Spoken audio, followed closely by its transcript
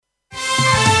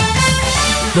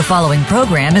The following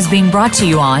program is being brought to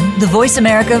you on the Voice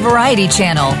America Variety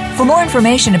Channel. For more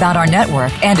information about our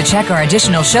network and to check our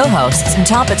additional show hosts and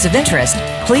topics of interest,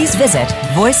 please visit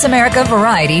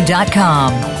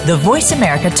voiceamericavariety.com. The Voice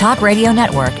America Talk Radio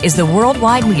Network is the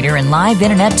worldwide leader in live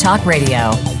Internet talk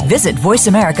radio. Visit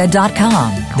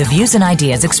voiceamerica.com. The views and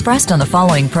ideas expressed on the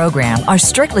following program are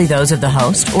strictly those of the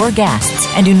host or guests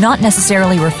and do not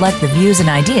necessarily reflect the views and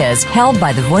ideas held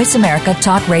by the Voice America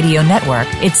Talk Radio Network,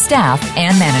 its staff,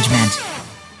 and management.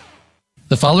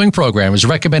 The following program is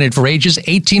recommended for ages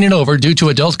 18 and over due to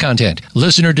adult content.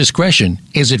 Listener discretion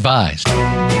is advised.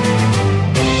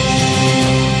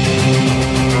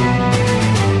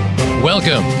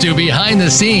 Welcome to Behind the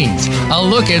Scenes, a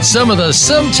look at some of the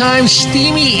sometimes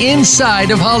steamy inside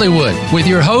of Hollywood with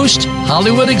your host,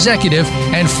 Hollywood executive,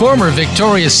 and former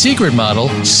Victoria's Secret model,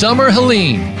 Summer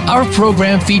Helene. Our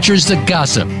program features the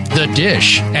gossip, the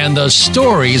dish, and the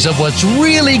stories of what's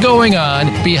really going on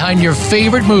behind your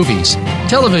favorite movies,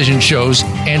 television shows,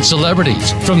 and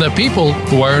celebrities from the people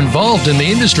who are involved in the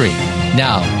industry.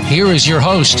 Now, here is your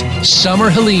host,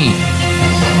 Summer Helene.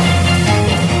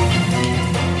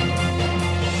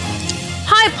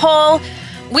 Hi, Paul.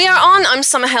 I'm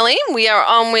Summer Helene. We are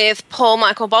on with Paul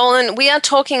Michael Boland. We are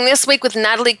talking this week with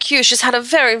Natalie Que. She's had a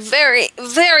very, very,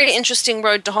 very interesting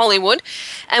road to Hollywood,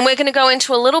 and we're going to go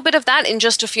into a little bit of that in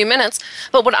just a few minutes.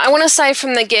 But what I want to say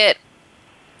from the get,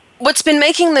 what's been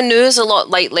making the news a lot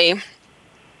lately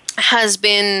has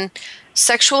been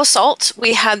sexual assault.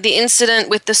 We had the incident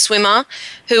with the swimmer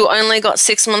who only got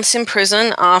 6 months in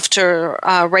prison after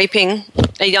raping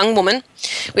a young woman.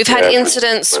 We've had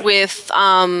incidents with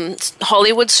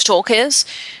Hollywood stalkers.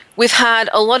 We've had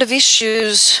a lot of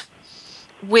issues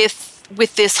with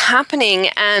this happening,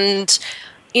 and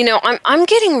you know, I'm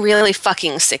getting really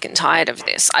fucking sick and tired of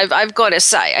this. I've got to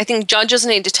say, I think judges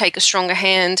need to take a stronger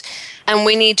hand, and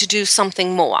we need to do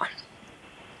something more.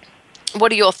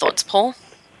 What are your thoughts, Paul?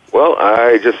 Well,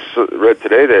 I just read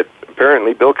today that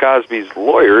apparently Bill Cosby's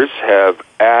lawyers have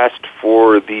asked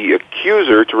for the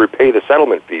accuser to repay the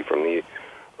settlement fee from the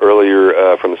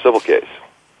from the civil case.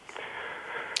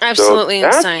 Absolutely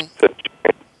insane. That's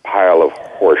a pile of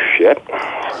horse shit,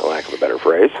 for lack of a better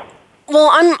phrase. Well,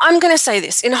 I'm going to say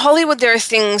this. In Hollywood, there are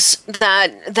things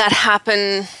that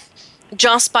happen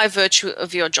just by virtue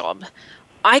of your job.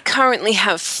 I currently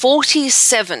have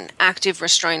 47 active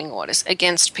restraining orders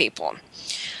against people.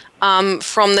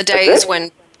 From the days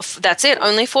when, that's it,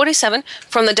 only 47,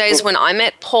 from the days when I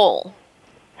met Paul.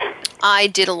 I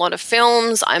did a lot of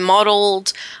films, I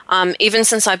modeled, even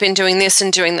since I've been doing this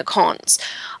and doing the cons.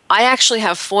 I actually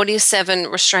have 47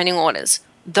 restraining orders.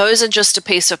 Those are just a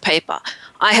piece of paper.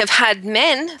 I have had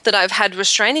men that I've had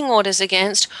restraining orders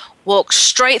against walk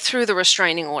straight through the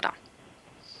restraining order.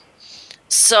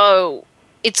 So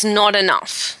it's not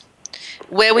enough.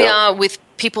 Where we are with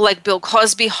people like Bill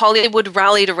Cosby, Hollywood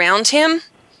rallied around him.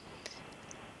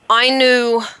 I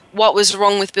knew what was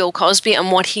wrong with Bill Cosby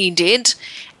and what he did,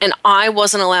 and I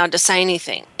wasn't allowed to say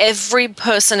anything. Every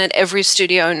person at every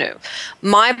studio knew.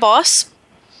 My boss,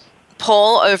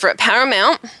 Paul, over at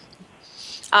Paramount,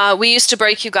 we used to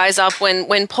break you guys up when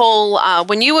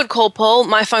you would call Paul,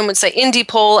 my phone would say Indie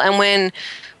Paul, and when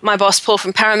my boss, Paul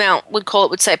from Paramount, would call it,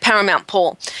 would say Paramount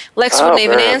Paul. Lex wouldn't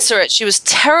even answer it. She was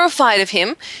terrified of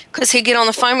him because he'd get on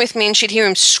the phone with me and she'd hear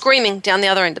him screaming down the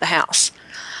other end of the house.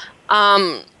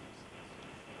 Paramount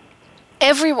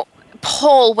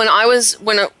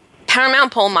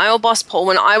Paul, my old boss Paul,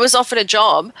 when I was offered a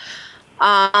job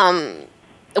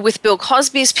with Bill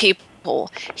Cosby's people,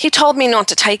 he told me not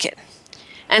to take it.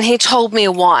 And he told me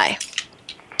why.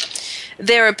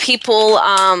 There are people...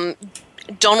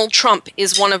 Donald Trump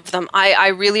is one of them. I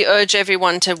really urge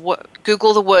everyone to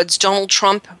Google the words Donald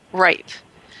Trump rape.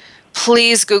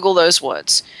 Please Google those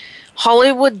words.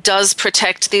 Hollywood does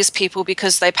protect these people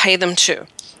because they pay them to,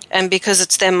 and because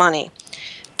it's their money.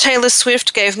 Taylor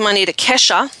Swift gave money to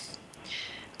Kesha.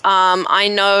 I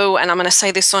know, and I'm going to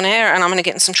say this on air, and I'm going to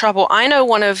get in some trouble. I know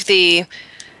one of the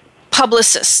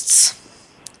publicists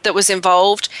that was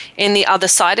involved in the other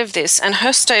side of this, and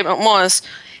her statement was,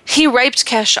 he raped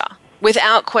Kesha.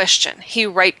 Without question, he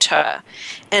raped her.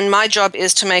 And my job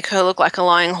is to make her look like a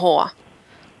lying whore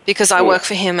because I work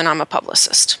for him and I'm a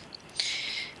publicist.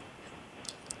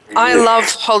 I love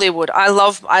Hollywood. I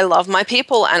love my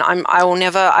people, and I will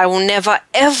never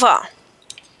ever,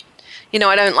 you know,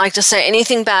 I don't like to say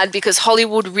anything bad because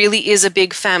Hollywood really is a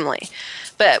big family.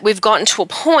 But we've gotten to a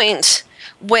point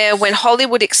where when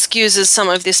Hollywood excuses some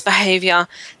of this behavior,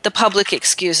 the public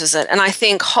excuses it. And I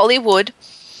think Hollywood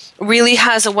really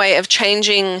has a way of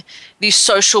changing the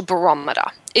social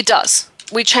barometer. It does.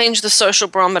 We change the social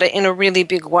barometer in a really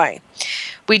big way.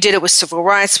 We did it with civil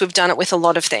rights. We've done it with a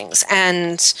lot of things.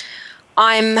 And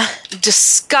I'm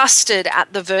disgusted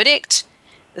at the verdict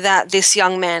that this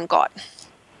young man got.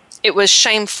 It was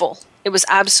shameful. It was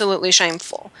absolutely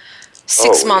shameful.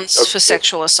 6 months for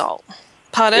sexual assault.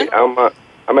 Pardon? I'm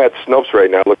at Snopes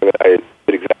right now looking at I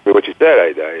did exactly what you said.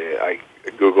 I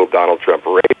Googled Donald Trump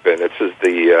rape, and it says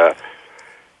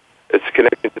it's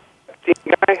connected to the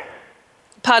Epstein guy.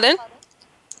 Pardon?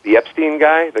 The Epstein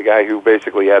guy, the guy who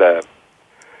basically had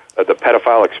the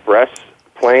Pedophile Express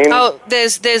plane. Oh,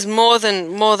 there's more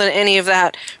than any of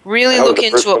that. Really look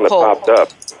into it, Paul. That popped up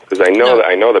because I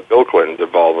know that Bill Clinton's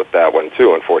involved with that one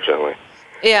too, unfortunately.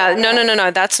 Yeah,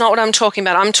 no. That's not what I'm talking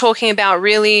about. I'm talking about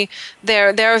really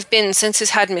there have been, since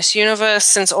he's had Miss Universe,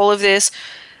 since all of this,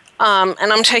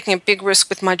 and I'm taking a big risk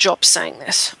with my job saying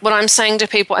this. What I'm saying to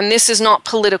people, and this is not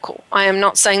political. I am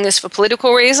not saying this for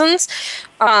political reasons.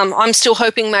 I'm still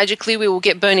hoping magically we will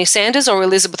get Bernie Sanders or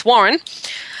Elizabeth Warren.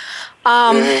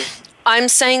 I'm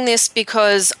saying this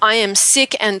because I am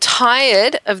sick and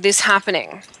tired of this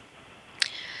happening.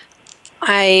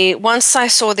 Once I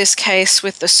saw this case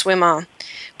with the swimmer,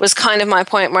 was kind of my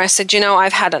point where I said,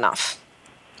 I've had enough.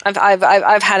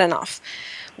 I've had enough.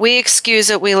 We excuse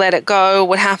it, we let it go.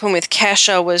 What happened with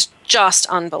Kesha was just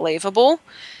unbelievable,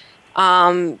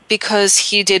 because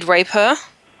he did rape her,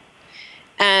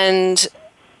 and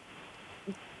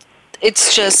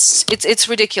it's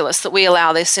ridiculous that we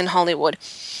allow this in Hollywood.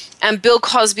 And Bill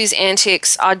Cosby's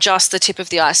antics are just the tip of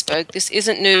the iceberg. This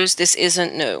isn't news. This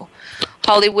isn't new.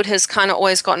 Hollywood has kind of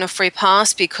always gotten a free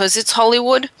pass because it's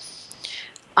Hollywood.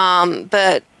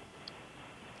 But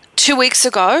 3 weeks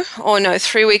ago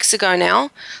now,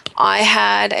 I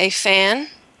had a fan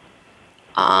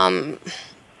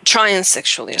try and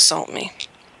sexually assault me.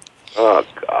 Oh,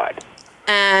 God.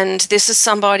 And this is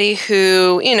somebody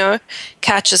who,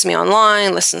 catches me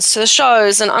online, listens to the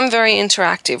shows, and I'm very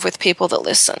interactive with people that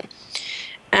listen.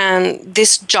 And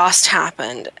this just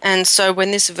happened. And so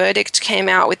when this verdict came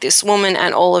out with this woman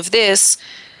and all of this,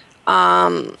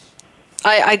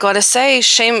 I gotta say,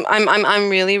 shame. I'm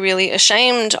really, really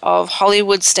ashamed of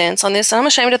Hollywood's stance on this, and I'm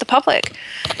ashamed of the public.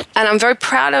 And I'm very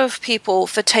proud of people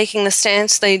for taking the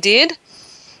stance they did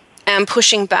and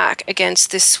pushing back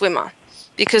against this swimmer,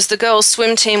 because the girls'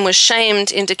 swim team was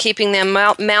shamed into keeping their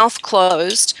mouth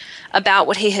closed about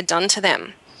what he had done to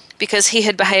them, because he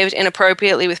had behaved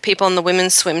inappropriately with people on the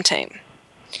women's swim team.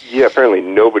 Yeah, apparently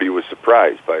nobody was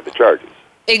surprised by the charges.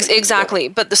 Exactly,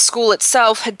 but the school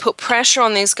itself had put pressure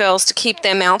on these girls to keep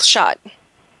their mouth shut.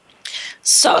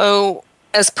 So,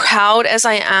 as proud as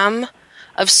I am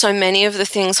of so many of the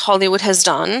things Hollywood has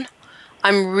done,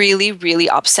 I'm really, really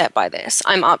upset by this.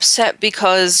 I'm upset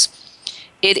because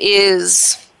it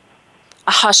is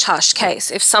a hush-hush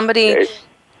case. If somebody... Okay.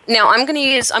 Now, I'm going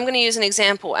to use an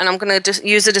example, and I'm going to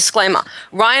use a disclaimer.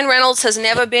 Ryan Reynolds has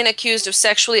never been accused of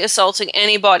sexually assaulting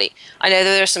anybody. I know that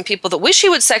there are some people that wish he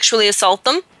would sexually assault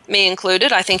them, me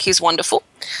included. I think he's wonderful.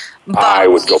 But I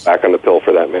would go back on the pill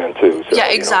for that man, too. So, yeah,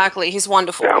 exactly. He's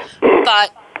wonderful. Yeah.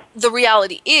 But the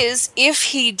reality is, if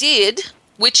he did,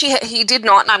 which he did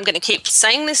not, and I'm going to keep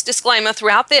saying this disclaimer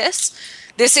throughout this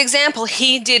example,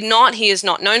 he did not. He is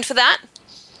not known for that.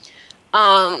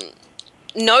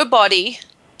 Nobody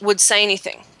would say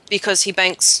anything because he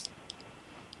banks.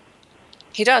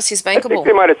 He does. He's bankable. I think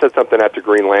they might have said something after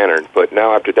Green Lantern, but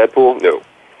now after Deadpool, no.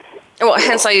 Well,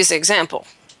 hence I use the example.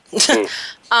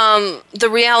 The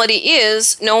reality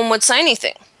is no one would say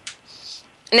anything.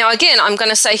 Now, again, I'm going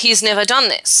to say he's never done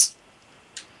this.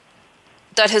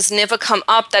 That has never come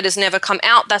up. That has never come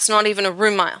out. That's not even a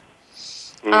rumor.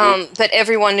 But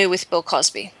everyone knew with Bill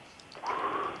Cosby.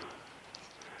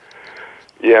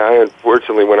 Yeah,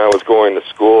 unfortunately, when I was going to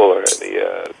school,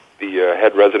 the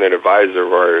head resident advisor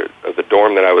of the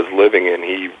dorm that I was living in,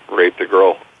 he raped a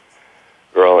girl,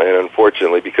 and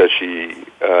unfortunately, because she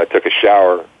took a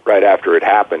shower right after it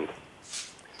happened.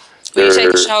 Well, you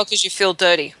take a shower because you feel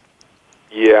dirty.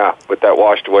 Yeah, but that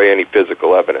washed away any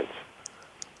physical evidence,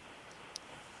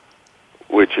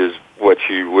 which is what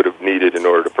you would have needed in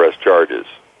order to press charges.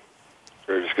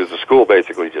 Because the school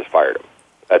basically just fired him.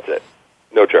 That's it.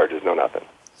 No charges, no nothing.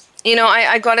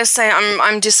 I gotta say,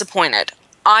 I'm disappointed.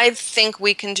 I think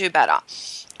we can do better.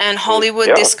 And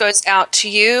Hollywood, This goes out to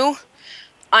you.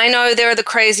 I know there are the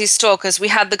crazy stalkers. We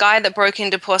had the guy that broke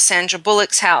into poor Sandra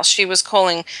Bullock's house. She was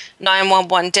calling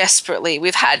 911 desperately.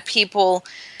 We've had people,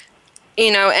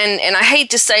 and I hate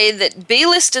to say that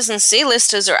B-listers and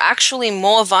C-listers are actually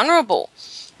more vulnerable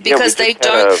because they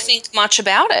don't think much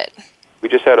about it. We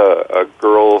just had a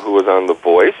girl who was on The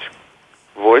Voice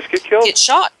get killed? Get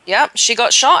shot. Yep, she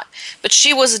got shot. But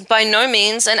she was by no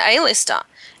means an A-lister.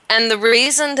 And the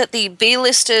reason that the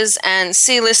B-listers and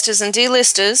C-listers and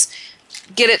D-listers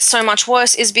get it so much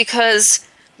worse is because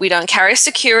we don't carry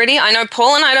security. I know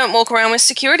Paul and I don't walk around with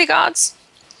security guards.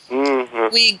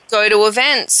 Mm-hmm. We go to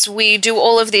events. We do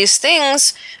all of these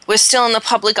things. We're still in the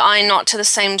public eye, not to the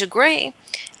same degree.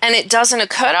 And it doesn't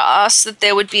occur to us that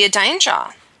there would be a danger.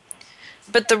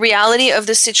 But the reality of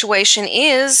the situation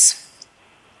is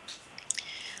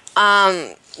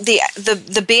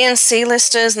the B and C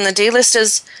listers and the D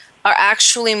listers are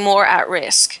actually more at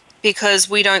risk because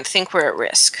we don't think we're at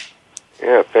risk.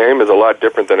 Yeah, fame is a lot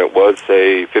different than it was,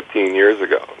 say, 15 years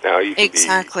ago. Now you can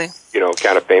exactly. be,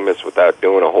 kind of famous without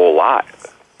doing a whole lot.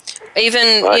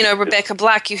 Even, Rebecca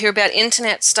Black, you hear about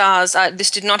internet stars.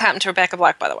 This did not happen to Rebecca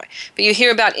Black, by the way. But you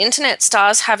hear about internet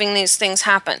stars having these things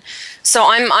happen. So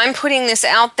I'm putting this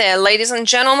out there. Ladies and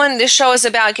gentlemen, this show is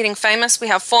about getting famous. We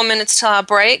have 4 minutes till our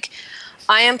break.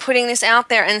 I am putting this out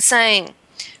there and saying,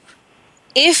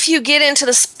 if you get into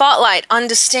the spotlight,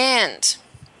 understand,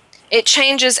 it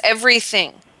changes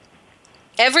everything.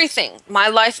 Everything. My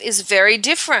life is very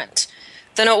different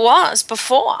than it was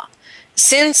before.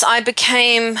 Since I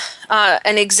became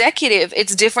an executive,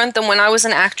 it's different than when I was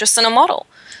an actress and a model.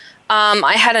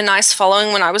 I had a nice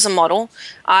following when I was a model.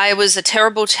 I was a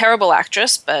terrible, terrible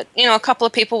actress, but, a couple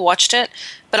of people watched it.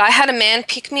 But I had a man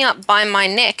pick me up by my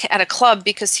neck at a club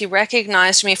because he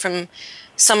recognized me from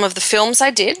some of the films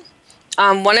I did.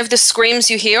 One of the screams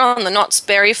you hear on the Not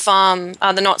Scary Farm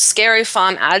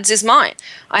ads is mine.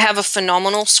 I have a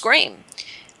phenomenal scream.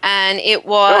 And it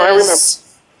was... Oh, I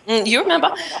remember. You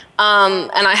remember.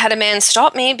 And I had a man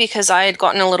stop me because I had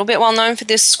gotten a little bit well known for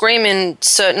this scream in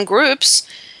certain groups.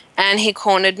 And he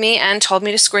cornered me and told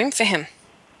me to scream for him.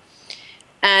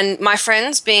 And my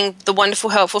friends, being the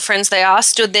wonderful, helpful friends they are,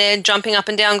 stood there jumping up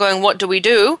and down going, what do we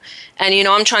do? And,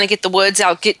 I'm trying to get the words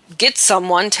out, get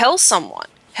someone, tell someone,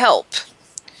 help.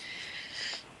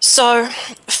 So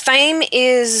fame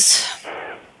is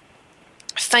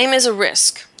a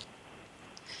risk.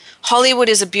 Hollywood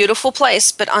is a beautiful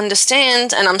place, but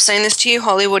understand, and I'm saying this to you,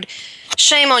 Hollywood,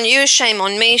 shame on you, shame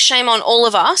on me, shame on all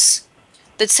of us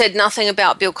that said nothing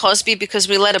about Bill Cosby because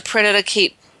we let a predator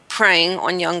keep preying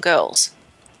on young girls.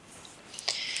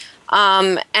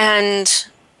 And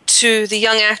to the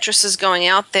young actresses going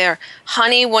out there,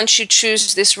 honey, once you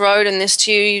choose this road, and this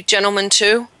to you gentlemen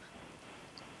too,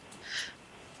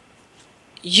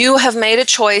 you have made a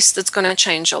choice that's going to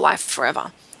change your life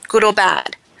forever, good or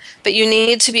bad. But you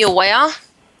need to be aware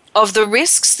of the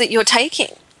risks that you're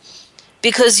taking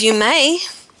because you may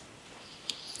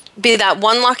be that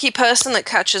one lucky person that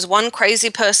catches one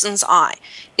crazy person's eye.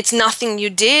 It's nothing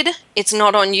you did. It's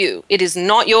not on you. It is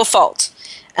not your fault.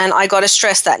 And I got to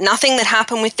stress that. Nothing that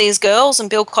happened with these girls and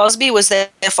Bill Cosby was their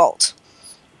fault.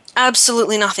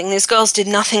 Absolutely nothing. These girls did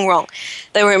nothing wrong.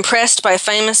 They were impressed by a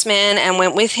famous man and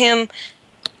went with him.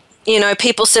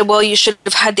 People said, well, you should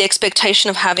have had the expectation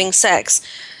of having sex.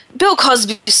 Bill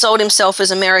Cosby sold himself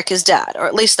as America's dad, or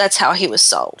at least that's how he was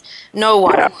sold. No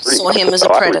one saw him as a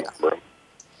predator.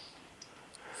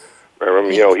 I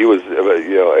remember, he was,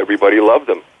 everybody loved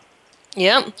him.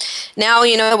 Yep. Now,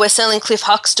 we're selling Cliff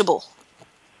Huxtable.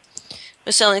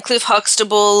 We're selling Cliff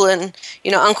Huxtable and,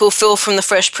 Uncle Phil from The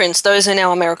Fresh Prince. Those are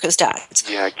now America's dads.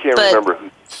 Yeah, I can't remember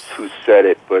who said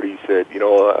it, but he said,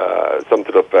 something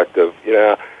to the effect of,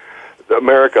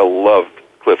 America loved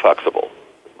Cliff Huxtable,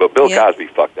 but Bill Cosby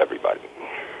fucked everybody.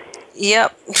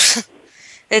 Yep.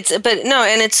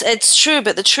 It's true,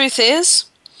 but the truth is,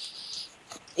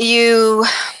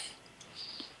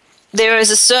 there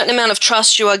is a certain amount of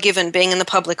trust you are given being in the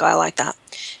public eye like that.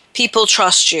 People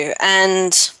trust you,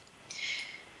 and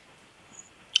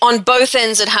on both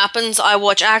ends it happens. I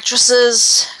watch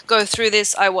actresses go through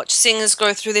this. I watch singers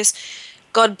go through this.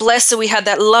 God bless her, we had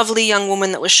that lovely young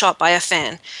woman that was shot by a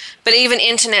fan. But even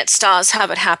internet stars have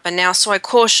it happen now, so I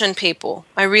caution people.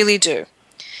 I really do.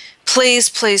 Please,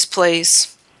 please,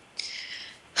 please,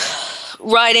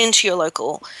 write into your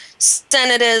local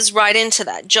senators, write into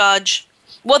that judge.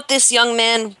 What this young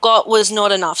man got was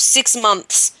not enough. 6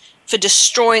 months for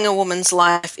destroying a woman's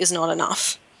life is not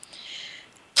enough.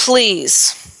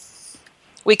 Please.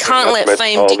 We can't let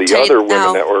fame dictate all the other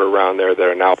women that were around there that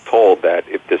are now told that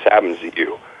if this happens to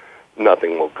you,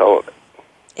 nothing will come of it.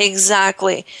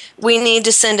 Exactly. We need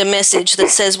to send a message that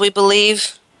says we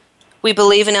believe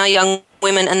in our young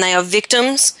women and they are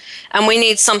victims, and we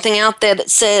need something out there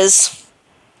that says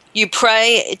you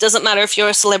pray. It doesn't matter if you're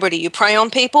a celebrity. You pray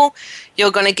on people, you're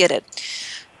going to get it.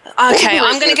 Okay,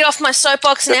 I'm going to get off my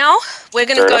soapbox now. We're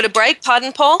going to go to break.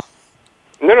 Pardon, Paul?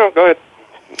 No, go ahead.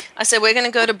 I said we're going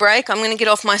to go to break. I'm going to get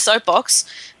off my soapbox.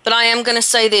 But I am going to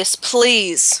say this.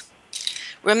 Please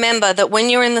remember that when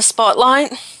you're in the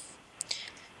spotlight,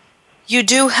 you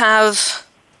do have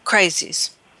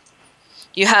crazies.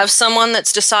 You have someone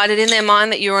that's decided in their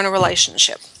mind that you're in a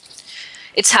relationship.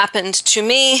 It's happened to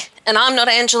me, and I'm not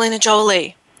Angelina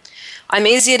Jolie. I'm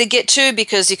easier to get to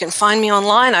because you can find me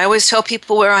online. I always tell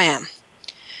people where I am.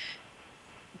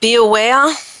 Be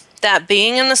aware that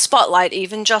being in the spotlight,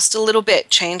 even just a little bit,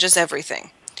 changes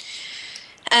everything.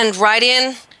 And write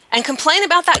in and complain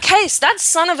about that case. That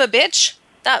son of a bitch,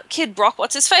 that kid Brock,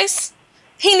 what's his face?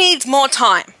 He needs more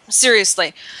time.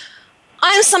 Seriously.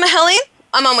 I'm Summer Helene.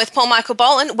 I'm on with Paul Michael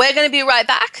Boland. We're going to be right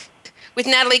back with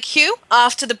Natalie Que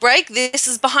after the break. This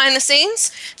is Behind the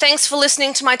Scenes. Thanks for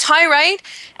listening to my tirade.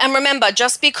 And remember,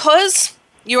 just because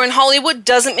you're in Hollywood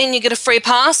doesn't mean you get a free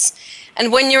pass.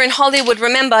 And when you're in Hollywood,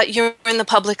 remember, you're in the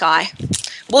public eye.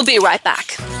 We'll be right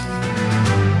back.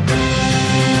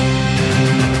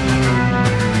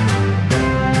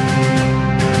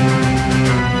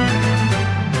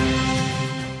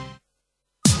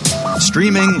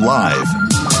 Streaming live,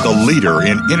 the leader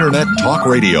in Internet talk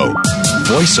radio,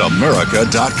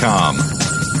 voiceamerica.com.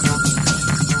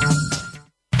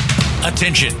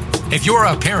 Attention. If you're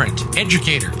a parent,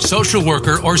 educator, social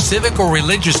worker, or civic or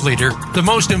religious leader, the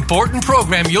most important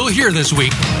program you'll hear this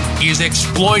week is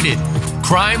Exploited: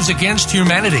 Crimes Against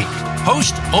Humanity.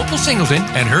 Host Opal Singleton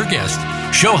and her guest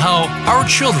show how our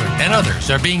children and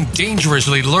others are being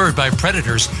dangerously lured by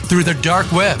predators through the dark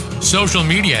web, social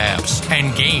media apps,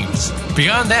 and games.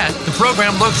 Beyond that, the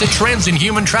program looks at trends in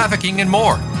human trafficking and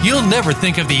more. You'll never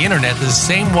think of the internet the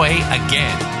same way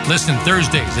again. Listen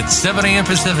Thursdays at 7 a.m.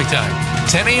 Pacific Time,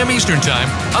 10 a.m. Eastern Time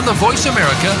on the Voice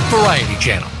America Variety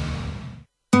Channel.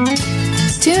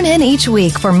 Tune in each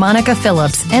week for Monica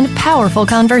Phillips and Powerful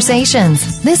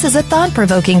Conversations. This is a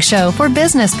thought-provoking show for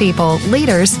business people,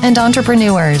 leaders, and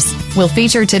entrepreneurs. We'll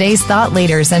feature today's thought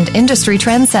leaders and industry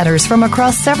trendsetters from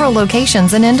across several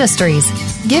locations and industries.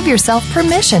 Give yourself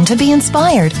permission to be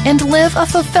inspired and live a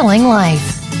fulfilling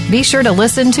life. Be sure to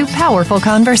listen to Powerful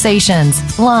Conversations,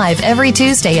 live every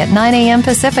Tuesday at 9 a.m.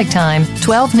 Pacific Time,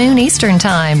 12 noon Eastern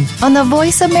Time, on the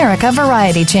Voice America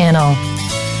Variety Channel.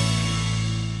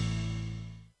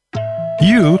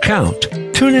 You count.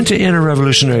 Tune into Inner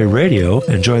Revolutionary Radio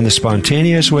and join the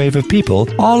spontaneous wave of people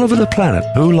all over the planet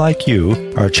who, like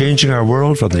you, are changing our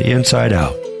world from the inside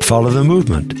out. Follow the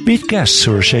movement. Meet guests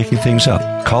who are shaking things up.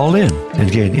 Call in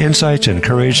and gain insights and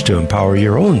courage to empower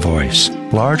your own voice.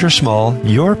 Large or small,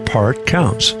 your part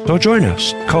counts. So join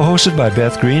us. Co-hosted by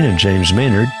Beth Green and James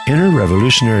Maynard, Inner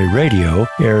Revolutionary Radio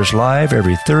airs live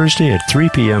every Thursday at 3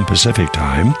 p.m. Pacific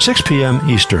Time, 6 p.m.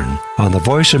 Eastern on the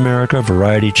Voice America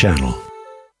Variety Channel.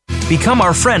 Become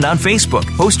our friend on Facebook.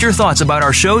 Post your thoughts about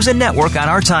our shows and network on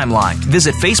our timeline.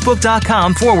 Visit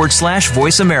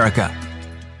facebook.com/Voice America.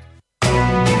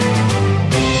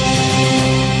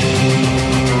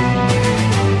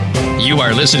 You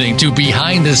are listening to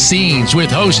Behind the Scenes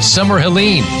with host Summer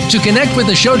Helene. To connect with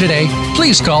the show today,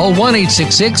 please call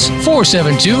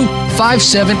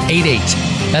 1-866-472-5788.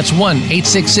 That's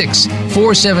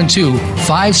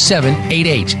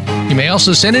 1-866-472-5788. You may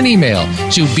also send an email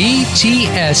to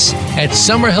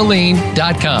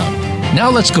bts@summerhelene.com. Now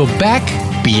let's go back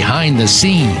behind the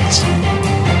scenes.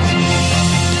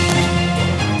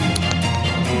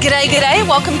 G'day.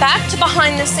 Welcome back to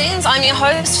Behind the Scenes. I'm your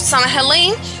host, Summer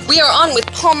Helene. We are on with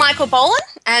Paul Michael Boland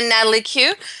and Natalie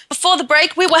Que. Before the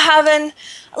break, we were having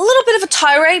a little bit of a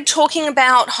tirade talking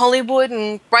about Hollywood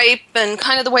and rape and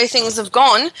kind of the way things have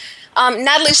gone.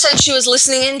 Natalie said she was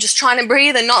listening in, just trying to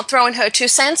breathe and not throwing her 2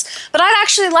 cents. But I'd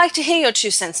actually like to hear your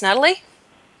 2 cents, Natalie.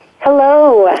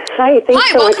 Hello. Hi.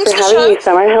 Thanks so much for having me,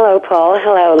 Summer. Hello, Paul.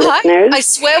 Hello, listeners. I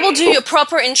swear we'll do your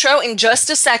proper intro in just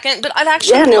a second, but I'd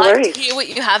actually like to hear what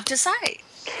you have to say.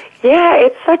 Yeah,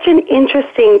 it's such an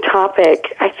interesting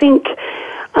topic. I think,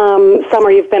 Summer,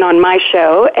 you've been on my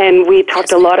show, and we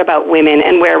talked a lot about women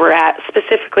and where we're at,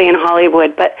 specifically in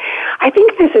Hollywood. But I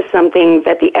think this is something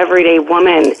that the everyday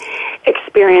woman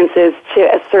experiences to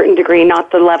a certain degree,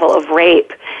 not the level of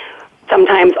rape,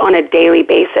 sometimes on a daily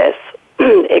basis.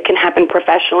 It can happen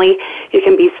professionally. You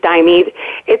can be stymied.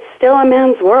 It's still a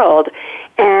man's world.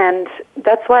 And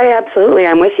that's why, absolutely,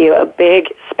 I'm with you. A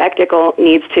big spectacle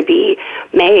needs to be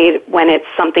made when it's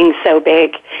something so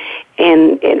big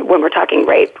in when we're talking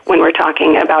rape, when we're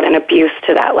talking about an abuse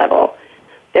to that level.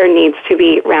 There needs to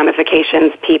be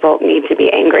ramifications. People need to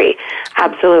be angry.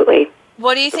 Absolutely.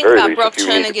 What do you think about Brock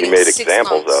Turner getting 6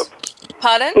 months?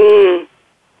 Pardon?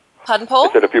 Pardon, Paul?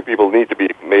 I said a few people need to be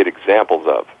made examples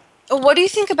of. What do you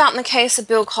think about in the case of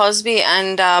Bill Cosby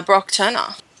and Brock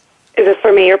Turner? Is it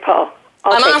for me or Paul?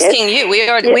 I'm asking you. We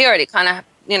already kind of,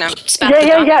 spat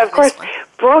Yeah, of course.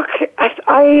 Brooke,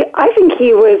 I think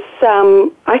he was,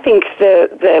 I think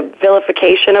the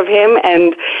vilification of him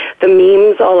and the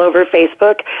memes all over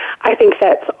Facebook, I think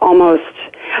that's almost,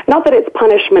 not that it's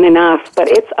punishment enough, but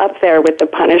it's up there with the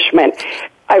punishment.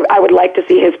 I would like to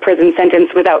see his prison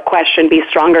sentence without question be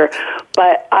stronger,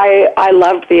 but I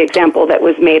loved the example that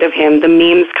was made of him, the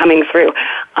memes coming through.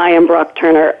 I am Brock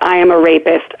Turner. I am a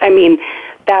rapist. I mean,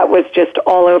 that was just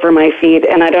all over my feed,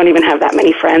 and I don't even have that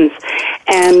many friends.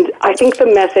 And I think the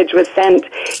message was sent.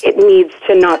 It needs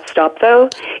to not stop, though.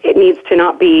 It needs to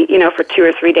not be, for 2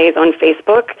 or 3 days on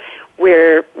Facebook.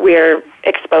 We're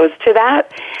exposed to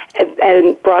that,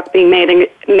 and Brock being made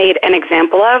an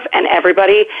example of, and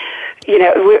everybody,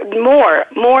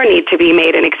 more need to be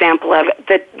made an example of.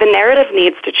 The narrative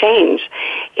needs to change.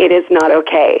 It is not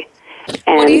okay.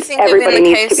 And everybody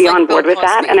needs to be on board with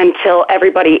that. And until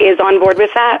everybody is on board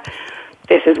with that,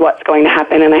 this is what's going to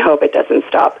happen, and I hope it doesn't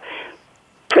stop.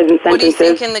 Prison sentences, what do you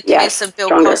think in the case of Bill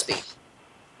Cosby?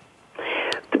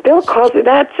 The Bill Cosby,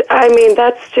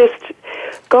 that's just,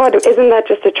 God, isn't that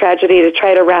just a tragedy to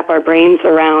try to wrap our brains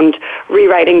around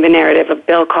rewriting the narrative of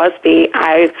Bill Cosby?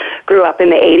 I grew up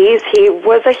in the 80s. He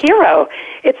was a hero.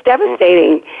 It's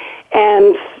devastating.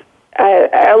 And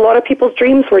a lot of people's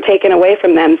dreams were taken away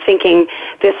from them, thinking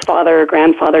this father or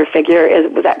grandfather figure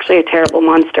was actually a terrible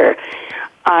monster.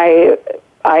 I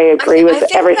agree with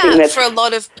everything that for a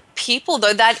lot of people,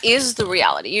 though, that is the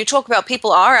reality. You talk about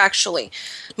people are actually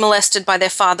molested by their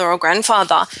father or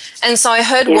grandfather, and so I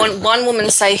heard one woman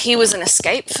say he was an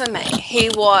escape for me. He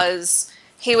was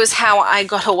how I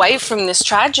got away from this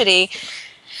tragedy,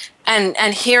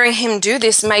 and hearing him do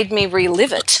this made me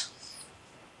relive it.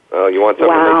 You want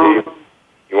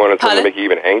something to make you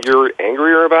even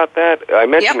angrier about that? I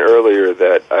mentioned earlier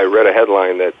that I read a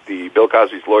headline that the Bill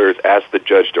Cosby's lawyers asked the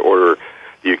judge to order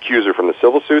the accuser from the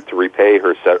civil suit to repay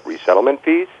her resettlement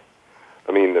fees.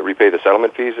 Repay the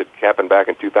settlement fees that happened back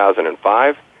in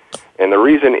 2005. And the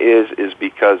reason is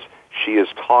because she is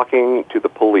talking to the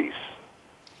police.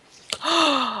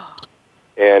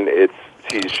 And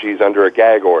she's under a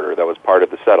gag order that was part of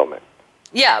the settlement.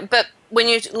 Yeah, but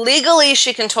legally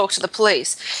she can talk to the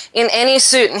police. In any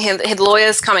suit, and his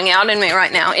lawyer's coming out in me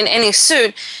right now, in any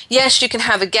suit, yes, you can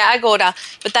have a gag order,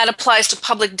 but that applies to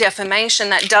public defamation.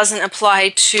 That doesn't apply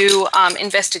to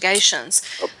investigations.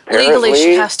 Apparently, legally,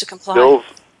 she has to comply.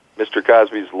 Mr.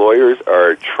 Cosby's lawyers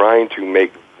are trying to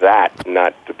make that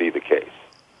not to be the case.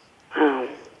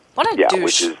 What a douche.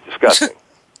 Which is disgusting.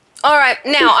 All right,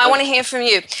 now I want to hear from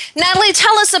you. Natalie,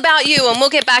 tell us about you, and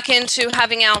we'll get back into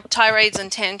having our tirades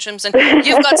and tantrums. And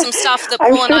you've got some stuff that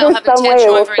Paul and I will have a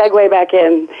tantrum over. We'll segue back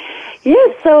in.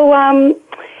 Yes, so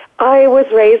I was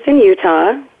raised in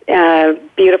Utah,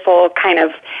 beautiful kind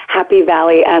of Happy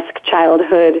Valley-esque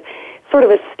childhood, sort of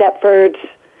a Stepford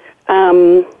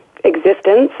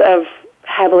existence of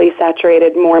heavily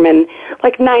saturated Mormon,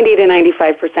 like 90 to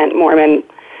 95% Mormon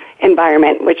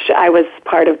environment, which I was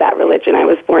part of that religion. I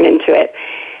was born into it.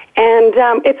 And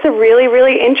it's a really,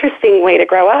 really interesting way to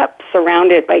grow up,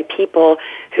 surrounded by people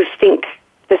who think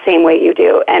the same way you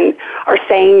do and are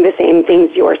saying the same things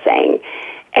you're saying.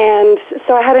 And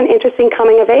so I had an interesting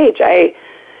coming of age. I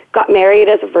got married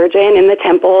as a virgin in the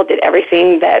temple, did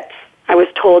everything that I was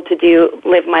told to do,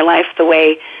 live my life the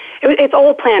way. It's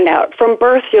all planned out. From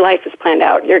birth, your life is planned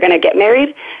out. You're going to get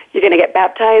married. You're going to get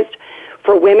baptized.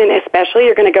 For women especially,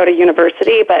 you're going to go to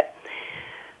university, but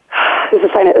this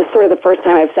is sort of the first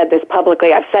time I've said this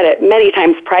publicly. I've said it many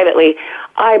times privately.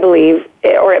 I believe,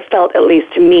 or it felt at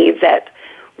least to me, that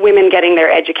women getting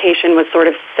their education was sort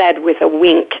of said with a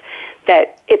wink,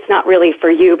 that it's not really for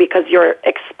you because you're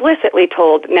explicitly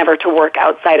told never to work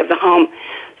outside of the home.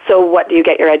 So what do you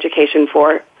get your education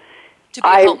for? To be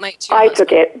a helpmate to your husband.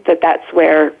 Took it that that's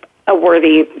where a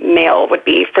worthy male would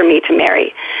be for me to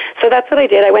marry. So that's what I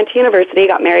did. I went to university,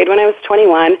 got married when I was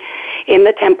 21 in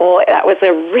the temple. That was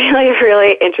a really,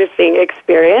 really interesting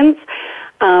experience.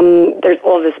 There's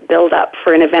all this build-up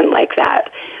for an event like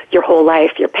that. Your whole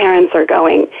life, your parents are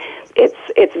going.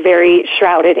 It's very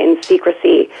shrouded in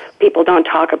secrecy. People don't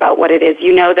talk about what it is.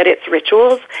 You know that it's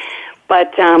rituals,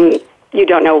 but you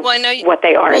don't know what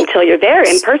they are until you're there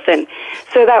in person.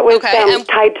 So that was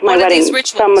tied to my wedding.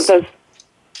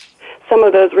 Some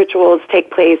of those rituals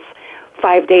take place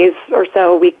 5 days or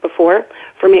so a week before.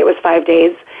 For me, it was 5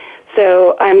 days.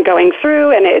 So I'm going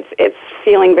through, and it's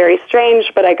feeling very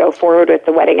strange, but I go forward with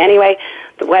the wedding anyway.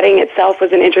 The wedding itself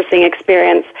was an interesting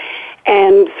experience.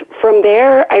 And from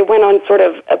there, I went on sort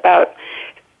of about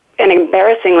an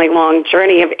embarrassingly long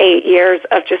journey of 8 years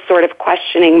of just sort of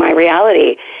questioning my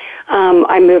reality.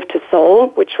 I moved to Seoul,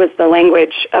 which was the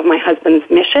language of my husband's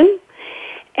mission.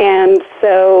 And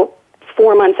so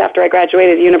 4 months after I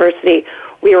graduated university,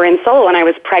 we were in Seoul, and I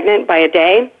was pregnant by a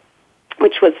day,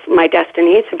 which was my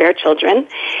destiny to bear children.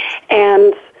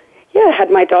 And I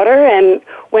had my daughter and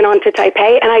went on to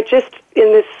Taipei, and I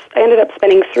ended up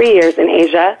spending 3 years in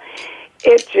Asia.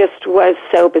 It just was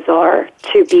so bizarre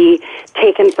to be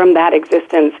taken from that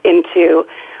existence into,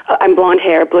 I'm blonde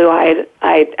hair, blue-eyed.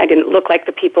 I didn't look like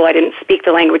the people. I didn't speak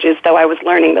the languages, though I was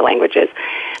learning the languages.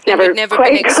 Never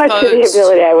quite got to the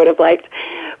ability I would have liked.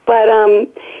 But I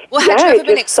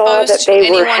just saw that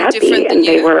they were happy and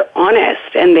they were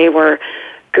honest and they were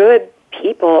good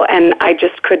people, and I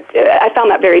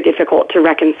found that very difficult to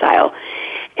reconcile.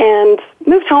 And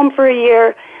moved home for a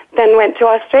year, then went to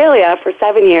Australia for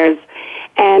 7 years,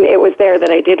 and it was there that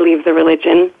I did leave the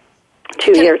religion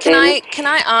 2 years in. Can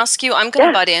I ask you, I'm going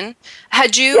to butt in,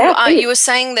 had you, you were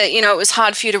saying that, it was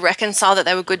hard for you to reconcile that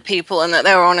they were good people and that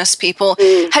they were honest people.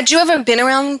 Had you ever been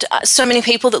around so many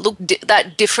people that looked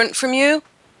that different from you?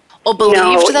 Or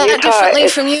believed that differently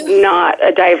from you? Not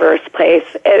a diverse place.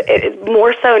 It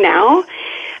more so now.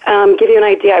 Give you an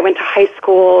idea, I went to high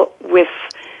school with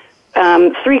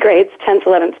 3 grades, 10th,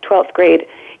 11th, 12th grade,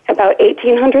 about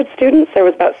 1,800 students. There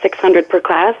was about 600 per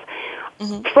class.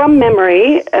 From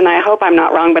memory, and I hope I'm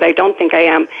not wrong, but I don't think I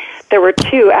am, there were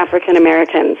 2 African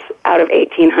Americans out of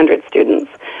 1,800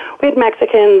 students. We had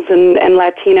Mexicans and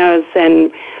Latinos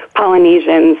and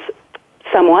Polynesians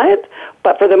somewhat,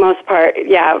 but for the most part,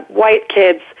 white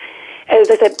kids. As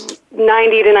I said,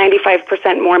 90 to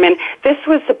 95% Mormon. This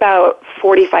was about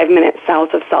 45 minutes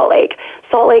south of Salt Lake.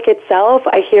 Salt Lake itself,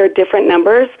 I hear different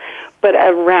numbers, but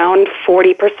around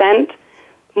 40%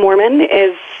 Mormon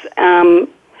is,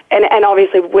 and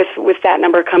obviously with that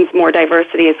number comes more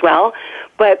diversity as well.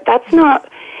 But that's not,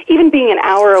 even being an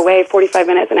hour away, 45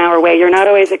 minutes, an hour away, you're not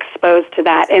always exposed to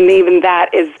that. And even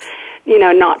that is,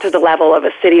 not to the level of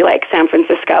a city like San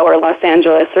Francisco or Los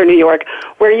Angeles or New York,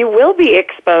 where you will be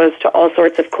exposed to all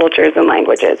sorts of cultures and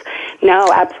languages.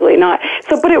 No, absolutely not.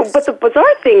 So, but the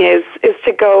bizarre thing is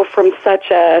to go from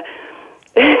such a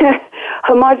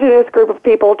homogenous group of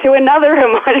people to another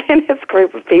homogenous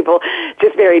group of people,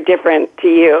 just very different to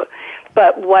you.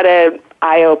 But what a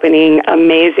eye-opening,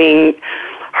 amazing,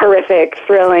 horrific,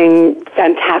 thrilling,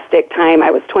 fantastic time.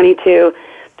 I was 22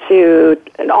 to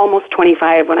almost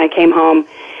 25 when I came home.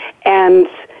 And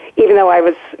even though I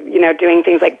was, doing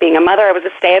things like being a mother, I was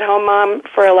a stay-at-home mom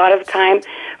for a lot of the time.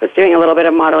 I was doing a little bit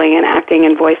of modeling and acting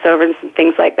and voiceovers and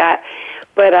things like that.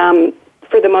 But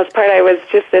for the most part, I was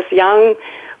just this young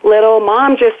little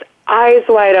mom, just eyes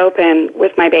wide open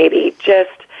with my baby, just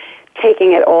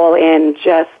taking it all in,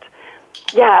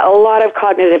 a lot of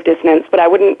cognitive dissonance, but I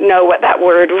wouldn't know what that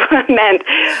word meant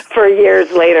for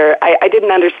years later. I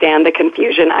didn't understand the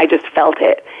confusion. I just felt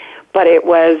it. But it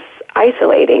was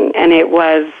isolating, and it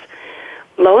was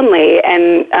lonely.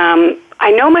 And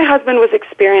I know my husband was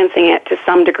experiencing it to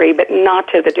some degree, but not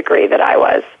to the degree that I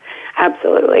was.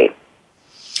 Absolutely.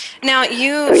 Now,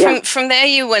 from there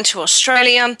you went to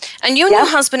Australia, and you and your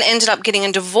husband ended up getting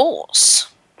a divorce.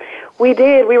 We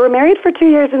did. We were married for 2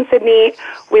 years in Sydney.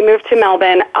 We moved to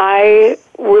Melbourne.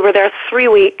 We were there 3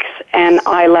 weeks, and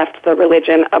I left the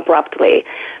religion abruptly,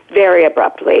 very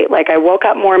abruptly. Like, I woke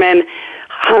up Mormon,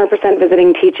 100%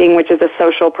 visiting teaching, which is a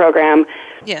social program.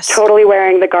 Yes. Totally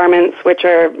wearing the garments, which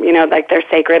are, like their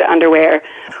sacred underwear,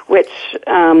 which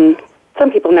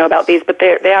some people know about these, but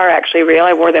they are actually real.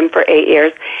 I wore them for 8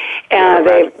 years.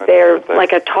 They're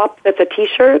like a top that's a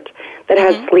T-shirt that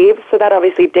has sleeves, so that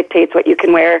obviously dictates what you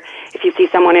can wear. If you see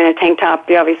someone in a tank top,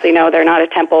 you obviously know they're not a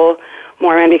temple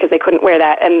Mormon because they couldn't wear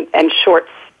that, and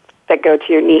shorts that go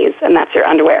to your knees, and that's your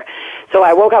underwear. So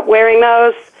I woke up wearing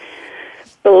those,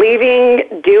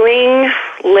 believing, doing,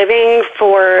 living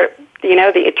for,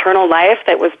 the eternal life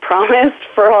that was promised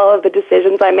for all of the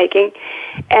decisions I'm making,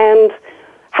 and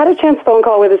had a chance phone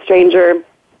call with a stranger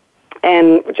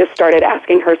and just started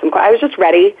asking her some questions. I was just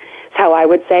ready, is how I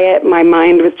would say it. My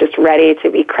mind was just ready to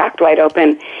be cracked wide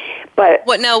open. But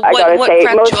I got to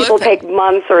say, most people take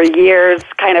months or years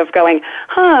kind of going,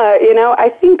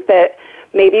 I think that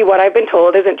maybe what I've been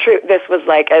told isn't true. This was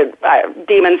like a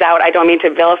demons out. I don't mean to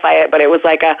vilify it, but it was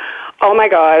like oh my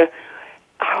God,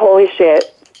 holy shit.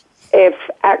 If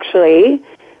actually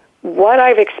what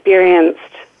I've experienced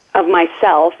of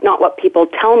myself, not what people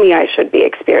tell me I should be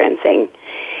experiencing,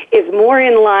 is more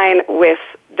in line with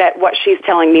that what she's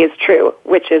telling me is true,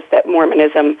 which is that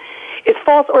Mormonism is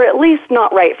false, or at least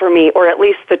not right for me, or at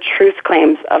least the truth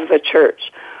claims of the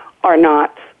church are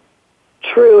not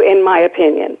true in my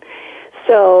opinion.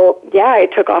 So, I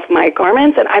took off my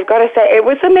garments, and I've got to say, it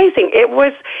was amazing. It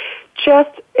was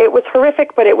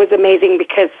horrific, but it was amazing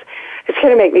because it's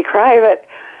going to make me cry, but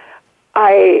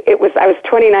I was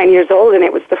 29 years old, and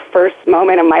it was the first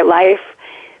moment of my life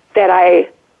that I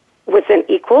was an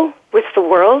equal with the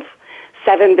world,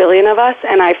 7 billion of us,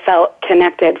 and I felt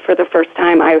connected for the first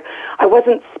time. I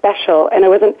wasn't special, and I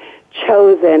wasn't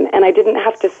chosen, and I didn't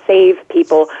have to save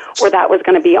people, or that was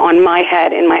going to be on my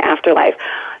head in my afterlife.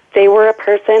 They were a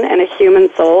person and a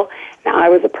human soul. Now I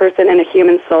was a person and a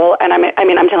human soul, and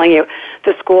I'm telling you,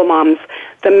 the school moms,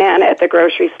 the man at the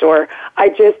grocery store,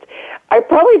 I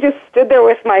probably just stood there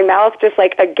with my mouth just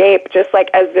like agape, just like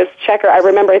as this checker. I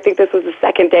remember, I think this was the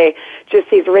second day, just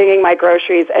he's ringing my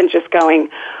groceries and just going,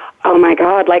 oh my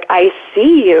God, like I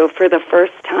see you for the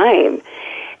first time.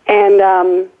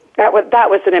 And that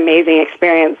was an amazing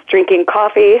experience. Drinking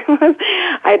coffee,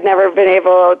 I'd never been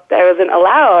able, I wasn't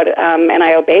allowed, and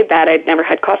I obeyed that. I'd never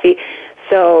had coffee.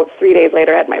 So 3 days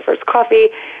later, I had my first coffee.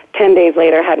 10 days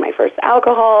later, I had my first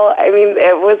alcohol. I mean,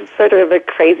 it was sort of a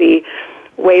crazy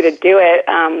way to do it,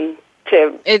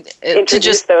 to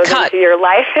introduce those into your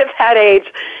life at that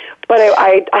age. But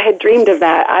I had dreamed of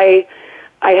that. I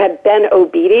had been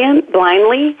obedient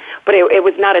blindly, but it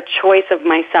was not a choice of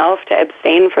myself to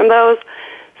abstain from those.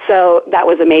 So that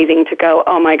was amazing to go,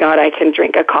 oh my God, I can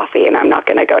drink a coffee and I'm not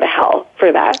going to go to hell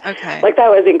for that. Okay. Like, that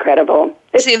was incredible.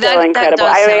 It's still incredible.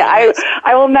 I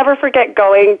will never forget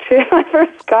going to my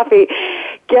first coffee,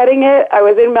 getting it. I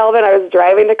was in Melbourne. I was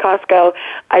driving to Costco.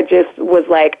 I just was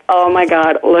like, oh my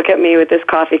God, look at me with this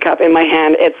coffee cup in my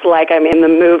hand. It's like I'm in the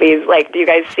movies. Like, do you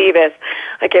guys see this?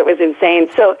 Like, it was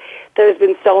insane. So there's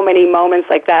been so many moments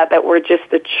like that were just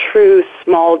the true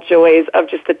small joys of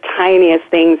just the tiniest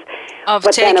things.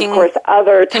 But then, of course,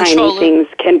 other tiny things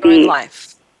can be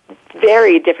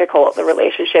very difficult. The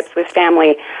relationships with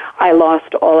family. I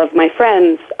lost all of my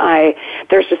friends.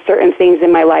 There's just certain things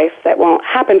in my life that won't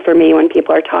happen for me when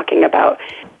people are talking about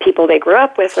people they grew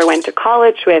up with or went to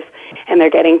college with, and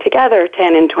they're getting together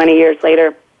 10 and 20 years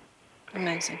later.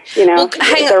 Amazing. You know, well,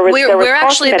 hang on. We're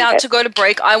actually about to go to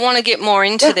break. I want to get more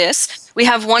into this. We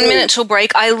have 1 minute till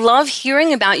break. I love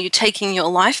hearing about you taking your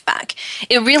life back.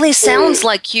 It really sounds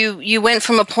like you went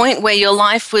from a point where your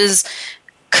life was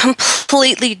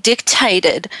completely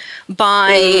dictated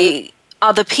by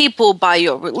other people, by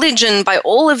your religion, by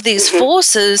all of these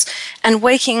forces, and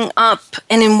waking up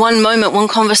and in one moment, one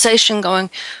conversation going,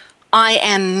 I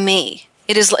am me.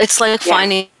 It's like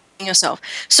finding yourself.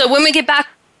 So when we get back,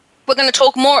 we're going to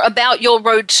talk more about your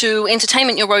road to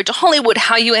entertainment, your road to Hollywood,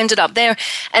 how you ended up there,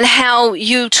 and how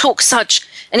you took such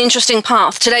an interesting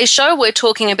path. Today's show, we're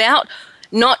talking about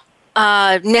not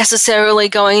necessarily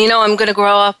going, I'm going to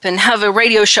grow up and have a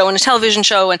radio show and a television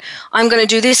show and I'm going to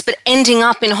do this, but ending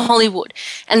up in Hollywood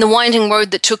and the winding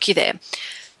road that took you there.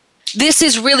 This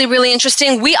is really, really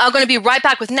interesting. We are going to be right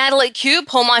back with Natalie Que,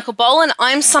 Paul Michael Boland.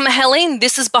 I'm Summer Helene.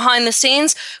 This is Behind the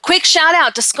Scenes. Quick shout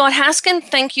out to Scott Haskin.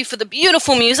 Thank you for the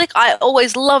beautiful music. I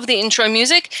always love the intro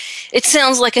music. It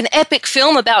sounds like an epic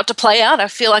film about to play out. I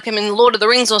feel like I'm in Lord of the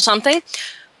Rings or something.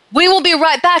 We will be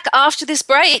right back after this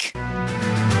break.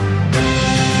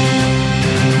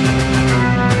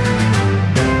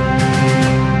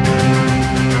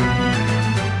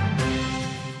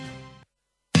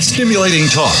 Stimulating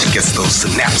talk. It gets those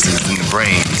synapses in the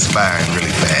brain firing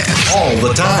really fast. All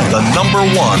the time. The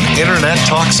 #1 Internet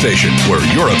talk station where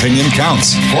your opinion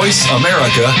counts.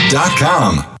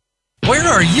 VoiceAmerica.com. Where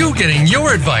are you getting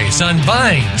your advice on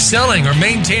buying, selling, or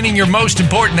maintaining your most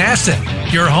important asset,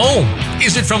 your home?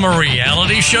 Is it from a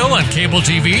reality show on cable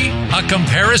TV, a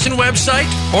comparison website,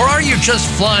 or are you just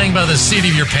flying by the seat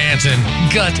of your pants and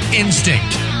gut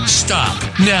instinct? Stop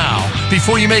now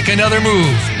before you make another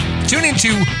move. Tune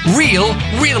into Real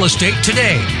Estate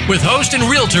Today with host and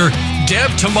realtor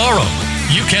Deb Tomorrow.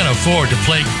 You can't afford to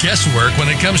play guesswork when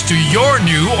it comes to your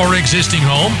new or existing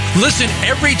home. Listen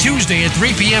every Tuesday at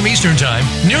 3 p.m. Eastern Time,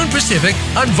 noon Pacific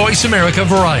on Voice America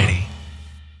Variety.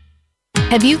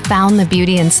 Have you found the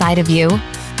beauty inside of you?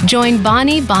 Join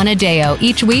Bonnie Bonadeo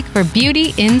each week for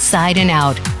Beauty Inside and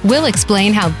Out. We'll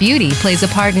explain how beauty plays a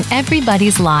part in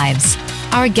everybody's lives.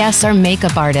 Our guests are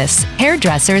makeup artists,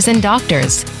 hairdressers, and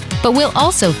doctors. But we'll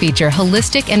also feature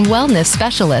holistic and wellness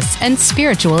specialists and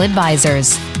spiritual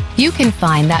advisors. You can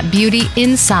find that beauty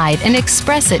inside and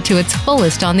express it to its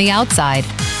fullest on the outside.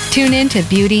 Tune in to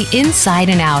Beauty Inside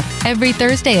and Out every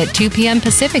Thursday at 2 p.m.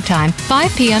 Pacific Time,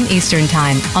 5 p.m. Eastern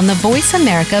Time on the Voice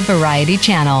America Variety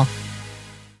Channel.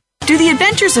 Do the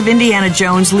adventures of Indiana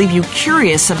Jones leave you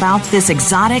curious about this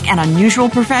exotic and unusual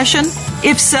profession?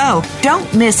 If so,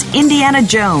 don't miss Indiana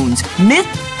Jones, Myth,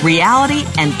 Reality,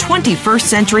 and 21st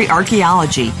Century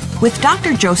Archaeology with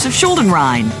Dr. Joseph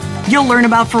Schuldenrein. You'll learn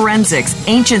about forensics,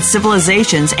 ancient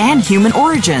civilizations, and human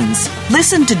origins.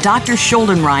 Listen to Dr.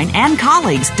 Schuldenrein and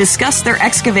colleagues discuss their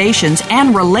excavations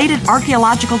and related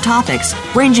archaeological topics,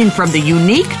 ranging from the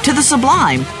unique to the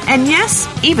sublime, and yes,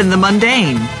 even the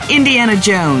mundane. Indiana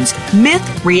Jones,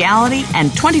 Myth, Reality,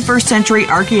 and 21st Century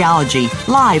Archaeology,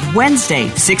 live Wednesday,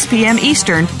 6 p.m.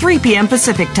 Eastern, 3 p.m.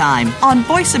 Pacific Time on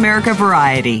Voice America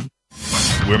Variety.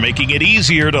 We're making it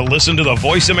easier to listen to the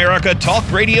Voice America Talk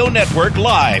Radio Network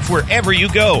live wherever you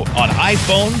go on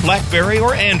iPhone, BlackBerry,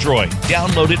 or Android.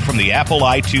 Download it from the Apple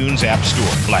iTunes App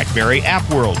Store, BlackBerry App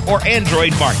World, or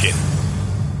Android Market.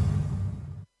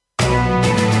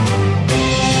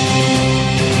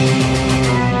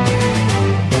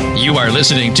 You are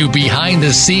listening to Behind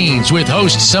the Scenes with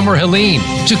host Summer Helene.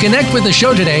 To connect with the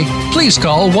show today, please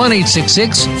call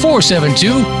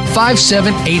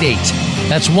 1-866-472-5788.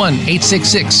 That's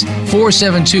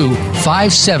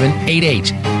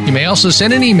 1-866-472-5788. You may also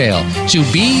send an email to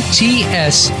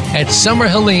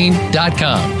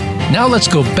bts@summerhelene.com. Now let's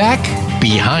go back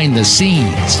behind the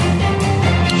scenes.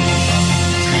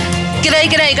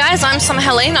 G'day guys, I'm Summer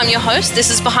Helene, I'm your host. This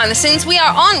is Behind the Scenes. We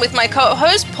are on with my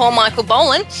co-host, Paul Michael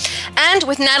Boland, and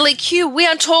with Natalie Que. We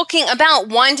are talking about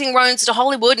winding roads to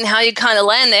Hollywood and how you kind of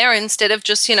land there instead of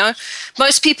just,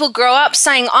 most people grow up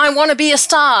saying, I want to be a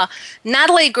star.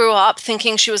 Natalie grew up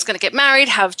thinking she was going to get married,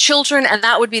 have children, and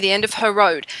that would be the end of her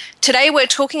road. Today we're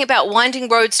talking about winding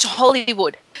roads to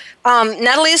Hollywood.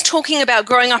 Natalie is talking about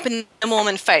growing up in the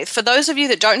Mormon faith. For those of you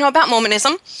that don't know about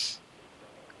Mormonism,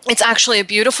 it's actually a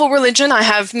beautiful religion. I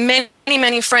have many,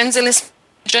 many friends in this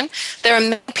religion. There are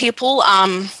many people,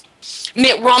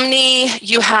 Mitt Romney,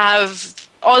 you have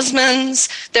Osmonds.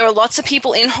 There are lots of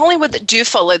people in Hollywood that do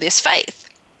follow this faith.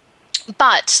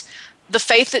 But the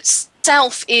faith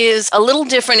itself is a little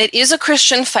different. It is a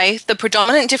Christian faith. The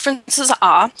predominant differences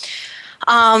are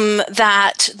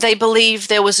that they believe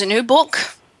there was a new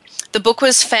book. The book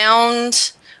was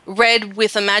found, read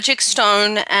with a magic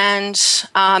stone, and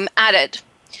added.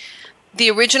 The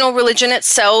original religion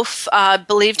itself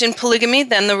believed in polygamy,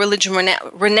 then the religion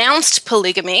renounced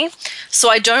polygamy. So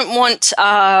I don't want,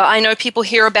 I know people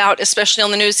hear about, especially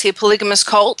on the news here, polygamous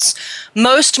cults.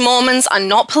 Most Mormons are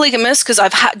not polygamous because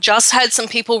I've just had some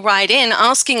people write in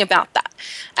asking about that.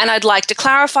 And I'd like to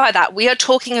clarify that. We are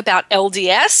talking about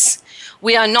LDS.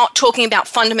 We are not talking about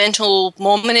fundamental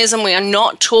Mormonism. We are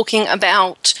not talking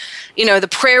about, the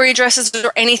prairie dresses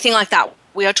or anything like that.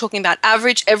 We are talking about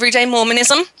average, everyday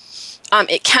Mormonism.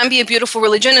 It can be a beautiful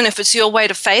religion, and if it's your way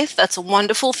to faith, that's a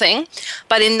wonderful thing.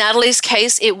 But in Natalie's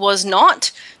case, it was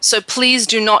not. So please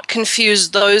do not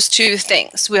confuse those two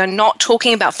things. We are not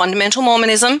talking about fundamental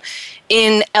Mormonism.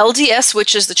 In LDS,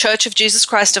 which is the Church of Jesus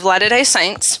Christ of Latter-day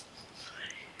Saints,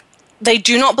 they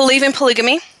do not believe in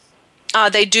polygamy.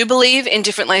 They do believe in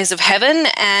different layers of heaven,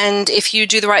 and if you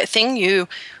do the right thing, you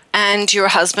and your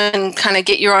husband kind of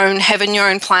get your own heaven, your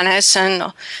own planet,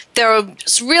 and there are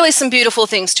really some beautiful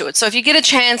things to it. So if you get a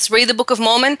chance, read the Book of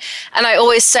Mormon, and I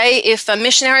always say if a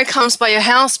missionary comes by your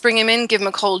house, bring him in, give him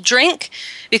a cold drink,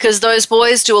 because those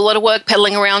boys do a lot of work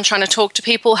peddling around trying to talk to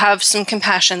people, have some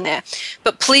compassion there.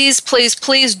 But please, please,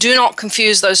 please do not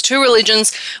confuse those two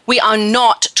religions. We are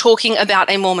not talking about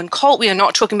a Mormon cult. We are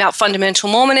not talking about fundamental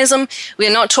Mormonism. We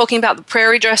are not talking about the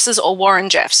prairie dresses or Warren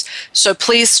Jeffs. So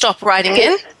please stop writing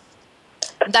in.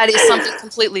 That is something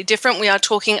completely different. We are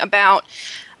talking about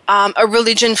a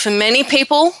religion for many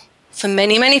people. For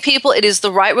many, many people, it is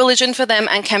the right religion for them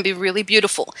and can be really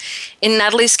beautiful. In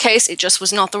Natalie's case, it just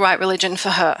was not the right religion for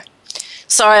her.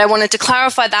 Sorry, I wanted to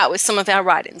clarify that with some of our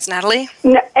write-ins. Natalie?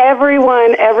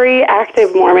 Every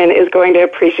active Mormon is going to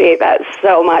appreciate that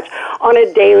so much. On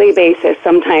a daily basis,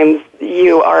 sometimes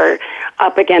you are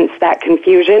up against that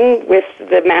confusion with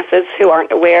the masses who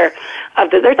aren't aware of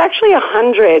there's actually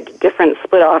 100 different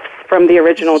split-offs from the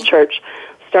original church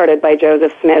started by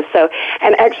Joseph Smith. So,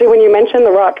 and actually when you mention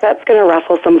the rock, that's going to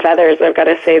ruffle some feathers, I've got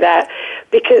to say that,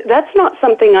 because that's not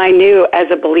something I knew as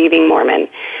a believing Mormon.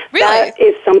 Really? That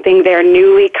is something they're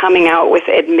newly coming out with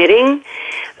admitting,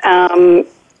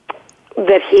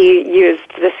 that he used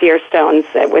the seer stones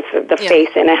with the face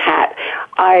in a hat.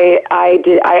 I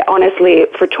honestly,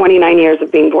 for 29 years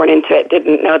of being born into it,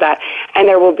 didn't know that. And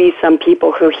there will be some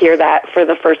people who hear that for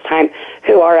the first time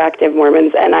who are active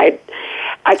Mormons. And I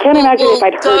can't imagine if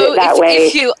I'd heard it that way.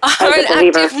 If you are an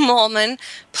active Mormon,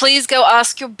 please go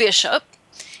ask your bishop.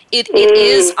 It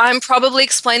is, I'm probably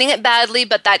explaining it badly,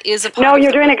 but that is a part No,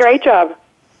 you're doing a great job.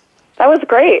 That was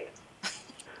great.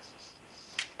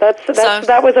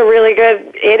 That was a really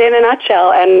good it in a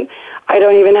nutshell, and I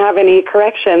don't even have any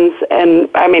corrections. And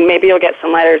I mean, maybe you'll get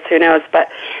some letters, who knows? But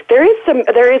there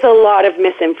is a lot of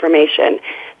misinformation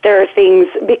there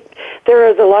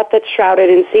is a lot that's shrouded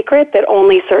in secret that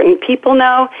only certain people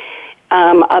know.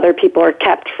 Other people are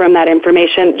kept from that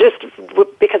information just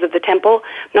because of the temple.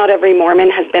 Not every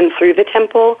Mormon has been through the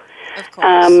temple. Of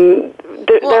course.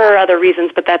 There are other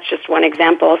reasons, but that's just one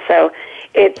example. So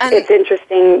it's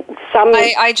interesting.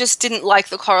 I just didn't like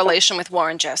the correlation with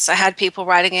Warren Jeffs. I had people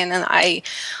writing in, and I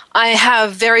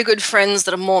have very good friends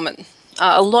that are Mormon.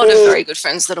 A lot of very good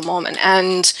friends that are Mormon,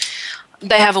 and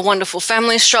they have a wonderful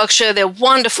family structure. They're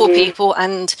wonderful people,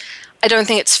 and I don't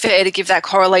think it's fair to give that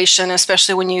correlation,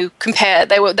 especially when you compare.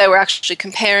 They were actually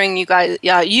comparing you guys,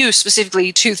 you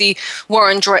specifically, to the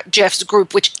Warren Jeffs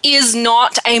group, which is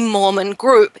not a Mormon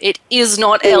group. It is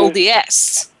not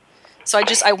LDS. So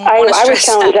I want to stress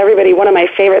I would challenge everybody. One of my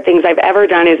favorite things I've ever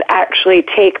done is actually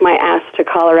take my ass to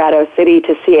Colorado City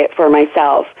to see it for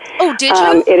myself. Oh, did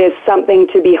you? It is something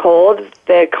to behold,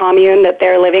 the commune that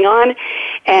they're living on.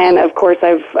 And, of course,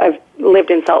 I've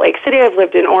lived in Salt Lake City. I've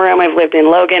lived in Orem. I've lived in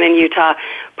Logan in Utah,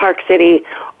 Park City,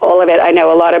 all of it. I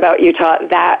know a lot about Utah.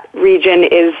 That region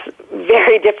is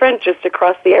very different just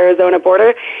across the Arizona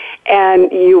border.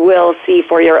 And you will see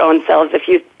for your own selves. If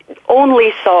you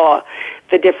only saw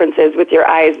the differences with your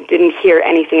eyes, didn't hear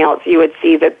anything else, you would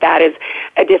see that is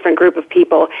a different group of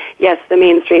people. Yes, the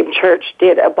mainstream church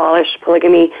did abolish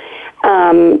polygamy.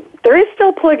 There is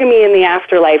still polygamy in the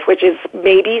afterlife, which is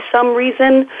maybe some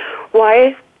reason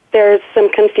why there's some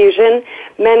confusion.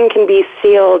 Men can be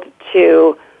sealed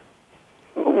to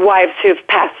wives who've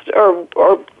passed, or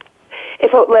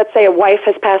if, let's say, a wife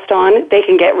has passed on, they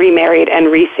can get remarried and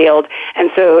resealed.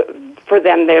 And so for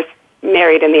them, there's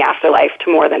married in the afterlife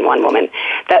to more than one woman.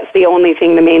 That's the only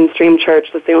thing the mainstream church,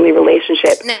 that's the only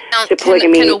relationship to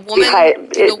polygamy. Can a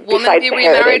woman be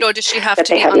remarried, or does she have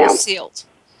to be unsealed?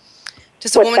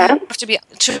 Does a woman have to be?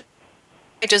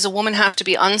 Does a woman have to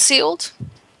be unsealed?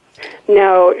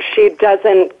 No, she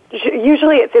doesn't.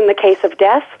 Usually it's in the case of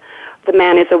death. The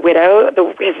man is a widow.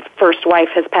 His first wife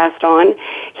has passed on.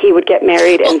 He would get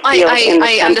married and sealed in the temple.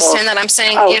 I understand that. I'm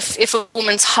saying if a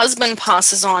woman's husband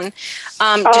passes on,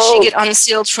 does she get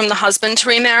unsealed from the husband to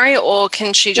remarry, or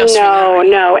can she just remarry?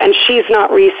 No, and she's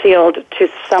not resealed to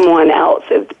someone else.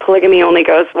 Polygamy only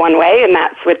goes one way, and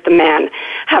that's with the man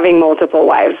having multiple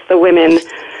wives. The women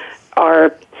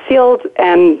are sealed,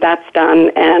 and that's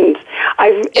done. And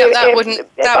that wouldn't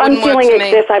unsealing work for me.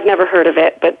 exists, I've never heard of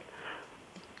it, but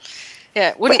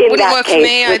yeah, wouldn't work for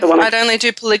me. I'd only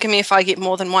do polygamy if I get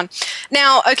more than one.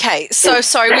 Now, okay, so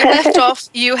sorry, we left off.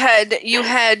 You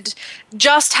had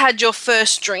just had your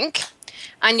first drink,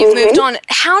 and you've moved on.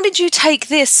 How did you take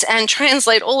this and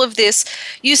translate all of this?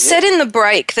 You said in the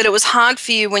break that it was hard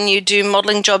for you when you do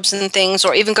modeling jobs and things,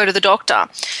 or even go to the doctor,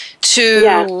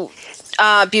 to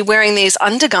be wearing these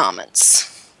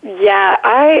undergarments. Yeah,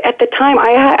 at the time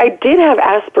I did have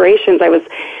aspirations. I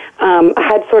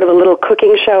had sort of a little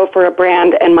cooking show for a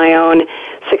brand and my own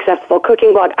successful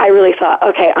cooking blog. I really thought,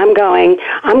 okay, I'm going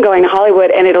to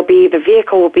Hollywood, and the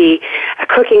vehicle will be a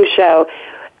cooking show.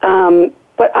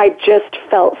 But I just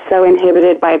felt so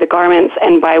inhibited by the garments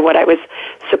and by what I was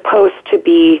supposed to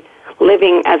be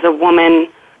living as a woman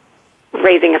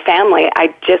raising a family.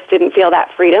 I just didn't feel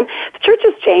that freedom. The church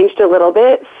has changed a little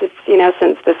bit, since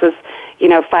this was,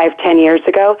 5-10 years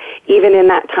ago. Even in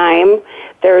that time,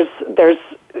 there's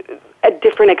a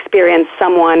different experience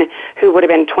someone who would have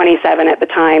been 27 at the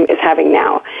time is having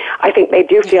now. I think they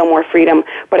do feel more freedom,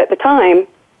 but at the time,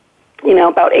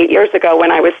 about 8 years ago when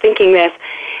I was thinking this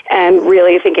and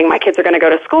really thinking my kids are going to go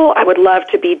to school, I would love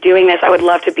to be doing this. I would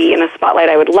love to be in the spotlight.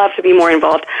 I would love to be more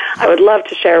involved. I would love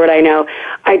to share what I know.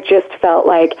 I just felt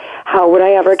like, how would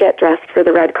I ever get dressed for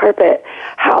the red carpet?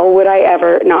 How would I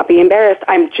ever not be embarrassed?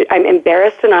 I'm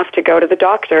embarrassed enough to go to the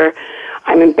doctor.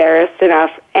 I'm embarrassed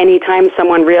enough anytime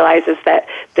someone realizes that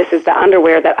this is the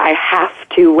underwear that I have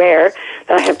to wear,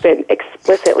 that I have been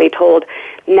explicitly told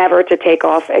never to take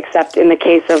off except in the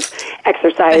case of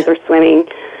exercise or swimming.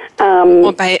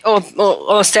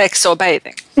 Or sex or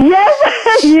bathing.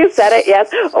 Yes, you said it,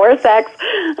 yes, or sex.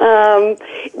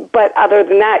 But other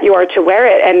than that, you are to wear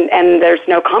it, and there's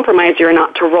no compromise. You're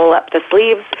not to roll up the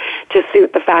sleeves to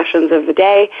suit the fashions of the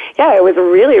day. Yeah, it was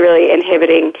really, really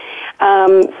inhibiting.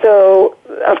 So,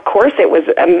 of course, it was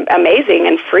amazing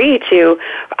and free to...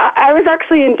 I was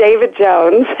actually in David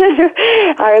Jones.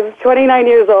 I was 29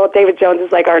 years old. David Jones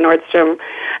is like our Nordstrom.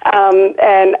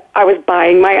 And I was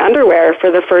buying my underwear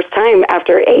for the first time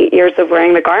after 8 years of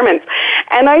wearing the garments.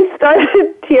 And I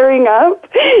started tearing up,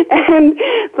 and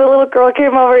the little girl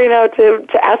came over,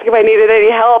 to ask if I needed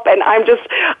any help. And I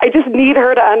just need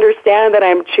her to understand that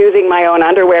I'm choosing my own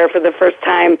underwear for the first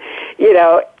time,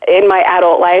 in my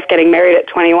adult life, getting married at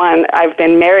 21, I've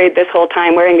been married this whole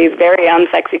time wearing these very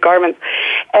unsexy garments.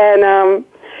 And,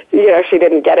 she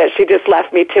didn't get it. She just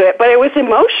left me to it. But it was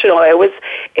emotional.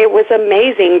 It was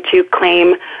amazing to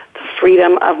claim the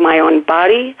freedom of my own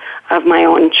body, of my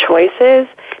own choices,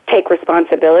 take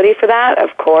responsibility for that,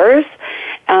 of course.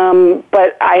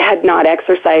 But I had not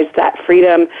exercised that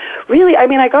freedom. Really,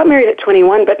 I got married at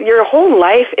 21, but your whole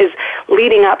life is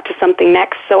leading up to something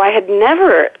next. So I had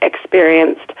never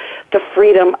experienced the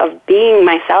freedom of being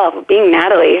myself, of being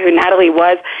Natalie, who Natalie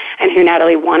was and who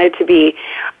Natalie wanted to be.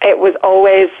 It was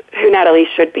always who Natalie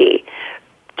should be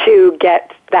to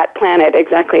get that planet.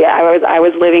 Exactly. I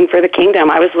was living for the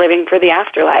kingdom. I was living for the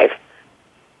afterlife.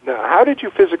 Now, how did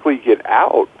you physically get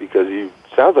out? Because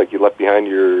sounds like you left behind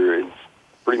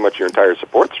pretty much your entire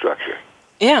support structure.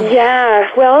 Yeah.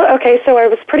 Well, okay, so I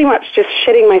was pretty much just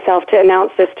shitting myself to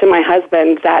announce this to my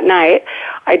husband that night.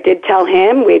 I did tell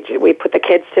him. We put the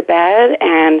kids to bed,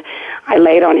 and I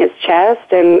laid on his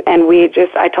chest, and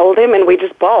I told him, and we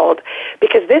just bawled.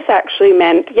 Because this actually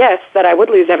meant, yes, that I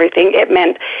would lose everything. It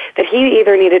meant that he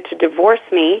either needed to divorce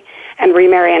me and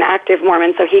remarry an active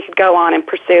Mormon so he could go on and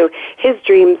pursue his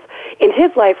dreams in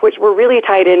his life, which were really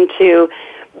tied into,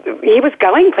 he was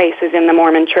going places in the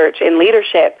Mormon church in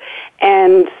leadership.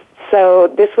 And so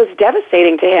this was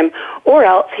devastating to him. Or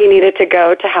else he needed to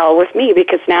go to hell with me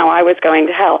because now I was going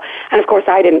to hell. And of course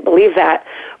I didn't believe that.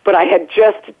 But I had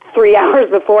just 3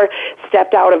 hours before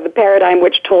stepped out of the paradigm,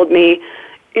 which told me,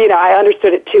 I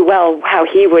understood it too well how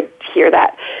he would hear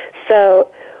that.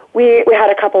 So we had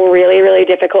a couple really, really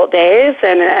difficult days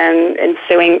and an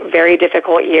ensuing very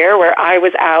difficult year where I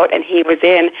was out and he was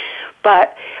in.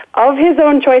 But of his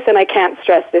own choice, and I can't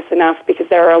stress this enough because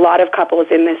there are a lot of couples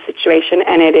in this situation,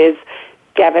 and it is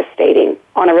devastating.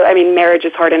 Marriage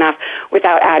is hard enough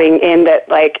without adding in that,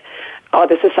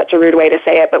 this is such a rude way to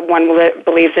say it, but one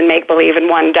believes in make-believe and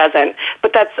one doesn't.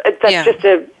 But that's just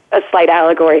a slight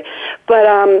allegory. But,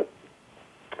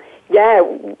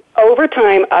 over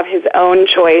time of his own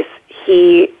choice,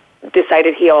 he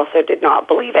decided he also did not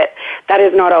believe it. That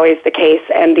is not always the case,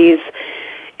 and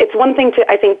it's one thing to,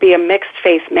 I think, be a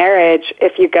mixed-faith marriage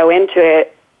if you go into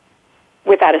it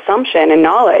with that assumption and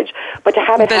knowledge, but to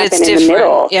have it happen in the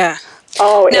middle,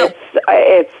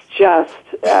 it's just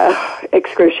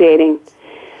excruciating.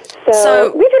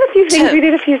 So we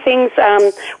did a few things.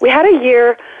 We had a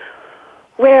year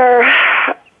where,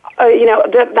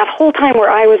 that whole time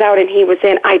where I was out and he was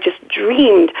in, I just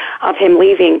dreamed of him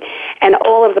leaving and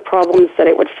all of the problems that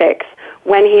it would fix.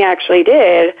 When he actually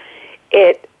did,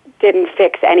 it didn't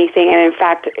fix anything, and in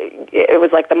fact, it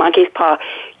was like the monkey's paw.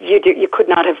 You could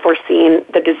not have foreseen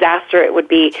the disaster it would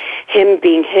be, him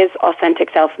being his authentic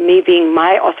self, me being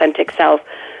my authentic self,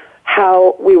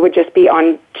 how we would just be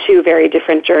on two very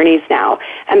different journeys now,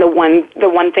 and the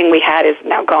one thing we had is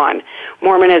now gone.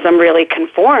 Mormonism really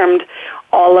conformed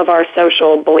all of our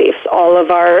social beliefs, all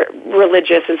of our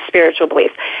religious and spiritual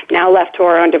beliefs. Now left to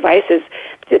our own devices,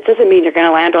 it doesn't mean you're going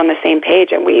to land on the same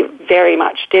page, and we very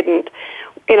much didn't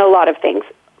in a lot of things.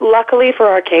 Luckily for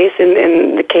our case,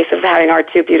 in the case of having our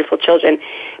two beautiful children,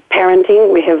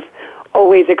 parenting we have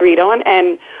always agreed on,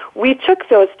 and we took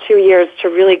those 2 years to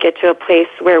really get to a place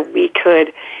where we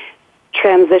could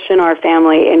transition our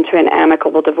family into an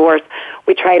amicable divorce.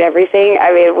 We tried everything.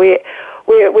 We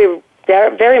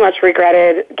very much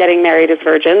regretted getting married as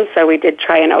virgins, so we did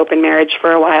try an open marriage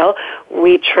for a while.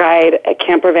 We tried a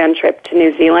camper van trip to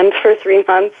New Zealand for 3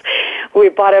 months. We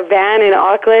bought a van in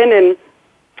Auckland, and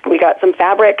we got some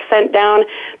fabric sent down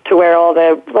to where all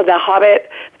the Hobbit,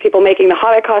 people making the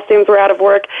Hobbit costumes were out of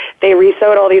work. They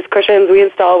resewed all these cushions. We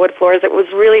installed wood floors. It was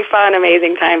really fun,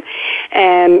 amazing time.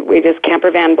 And we just camper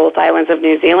van both islands of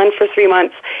New Zealand for 3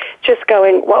 months, just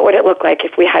going, what would it look like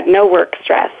if we had no work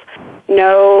stress,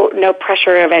 no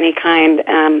pressure of any kind.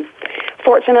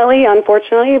 Fortunately,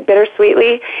 unfortunately,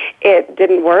 bittersweetly, it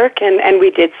didn't work, and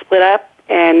we did split up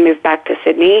and move back to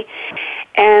Sydney.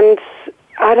 And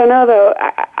I don't know, though.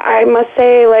 I must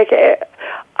say,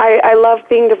 I love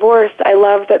being divorced. I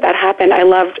love that happened. I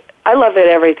love that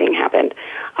everything happened.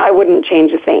 I wouldn't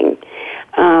change a thing.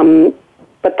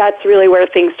 But that's really where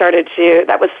things started to.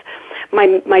 That was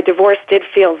my divorce. Did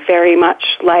feel very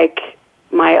much like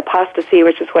my apostasy,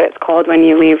 which is what it's called when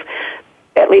you leave,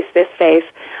 at least this phase.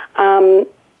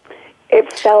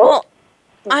 It felt. Well,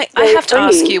 I have to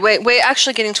ask you. We're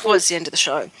actually getting towards the end of the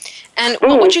show. And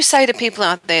what would you say to people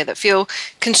out there that feel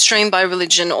constrained by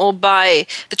religion or by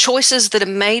the choices that are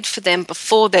made for them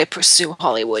before they pursue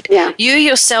Hollywood? Yeah. You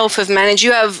yourself have managed,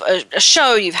 you have a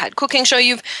show, you've had cooking show,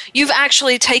 you've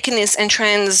actually taken this and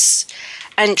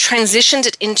transitioned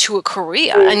it into a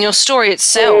career. And your story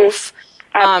itself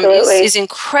is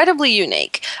incredibly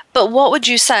unique. But what would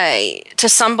you say to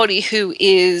somebody who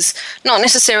is not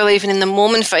necessarily even in the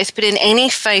Mormon faith, but in any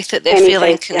faith that they're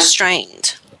feeling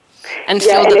constrained and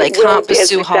feel that they can't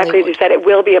pursue Hollywood? Exactly as you said, it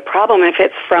will be a problem if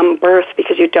it's from birth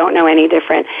because you don't know any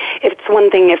different. It's one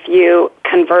thing if you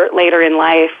convert later in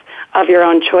life of your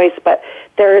own choice, but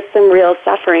there is some real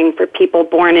suffering for people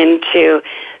born into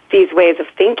these ways of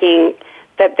thinking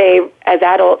that they, as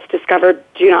adults, discovered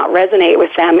do not resonate with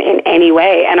them in any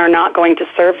way and are not going to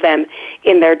serve them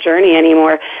in their journey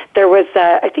anymore. There was,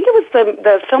 I think it was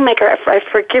the filmmaker,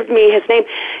 forgive me his name,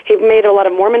 he made a lot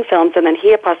of Mormon films and then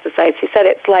he apostatized. He said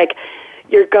it's like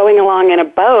you're going along in a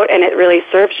boat and it really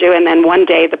serves you, and then one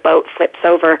day the boat flips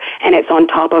over and it's on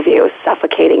top of you,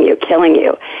 suffocating you, killing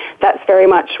you. That's very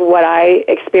much what I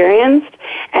experienced,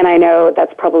 and I know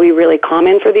that's probably really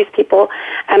common for these people.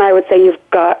 And I would say you've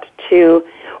got to,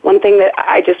 one thing that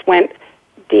I just went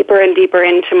deeper and deeper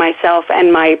into myself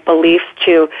and my beliefs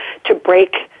to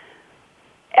break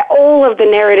all of the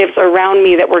narratives around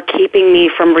me that were keeping me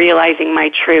from realizing my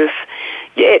truth.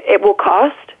 It will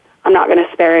cost. I'm not going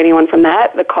to spare anyone from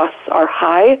that. The costs are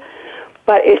high.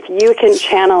 But if you can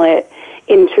channel it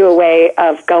into a way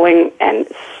of going and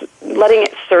letting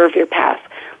it serve your past,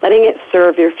 letting it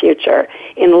serve your future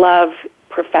in love,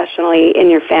 professionally,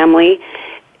 in your family,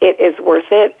 it is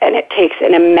worth it. And it takes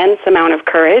an immense amount of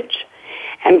courage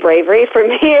and bravery. For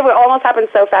me, it almost happened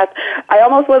so fast. I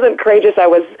almost wasn't courageous. I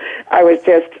was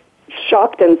just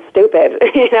shocked and stupid.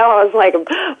 I was like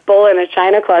a bull in a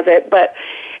china closet. But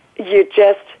you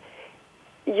just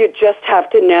have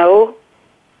to know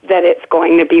that it's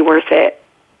going to be worth it.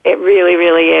 It really,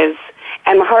 really is.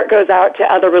 And my heart goes out to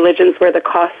other religions where the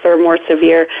costs are more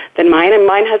severe than mine, and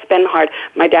mine has been hard.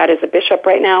 My dad is a bishop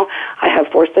right now. I have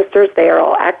 4 sisters. They are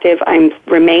all active. I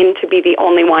remain to be the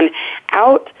only one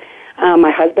out.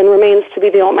 My husband remains to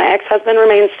be my ex-husband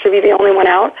remains to be the only one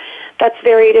out. That's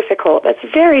very difficult. That's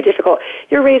very difficult.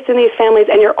 You're raised in these families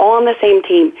and you're all on the same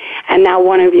team, and now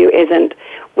one of you isn't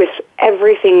with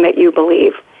everything that you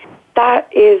believe.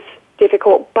 That is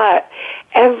difficult, but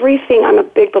everything, I'm a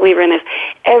big believer in this,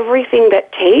 everything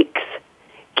that takes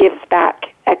gives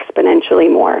back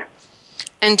exponentially more.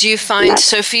 And do you find,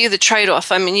 so for you, the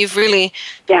trade-off, I mean, you've really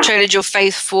traded your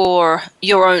faith for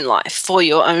your own life, for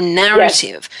your own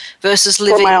narrative, versus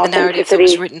living the narrative that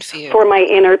was written for you. For my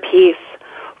inner peace,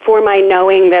 for my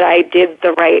knowing that I did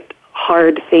the right,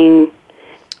 hard thing.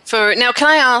 Now, can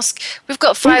I ask, we've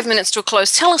got 5 minutes to a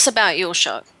close. Tell us about your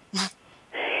show.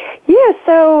 Yeah,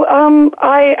 so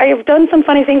I've done some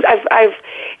funny things.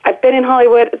 I've been in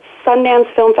Hollywood.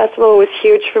 Sundance Film Festival was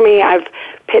huge for me. I've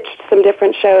pitched some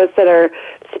different shows that are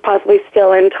possibly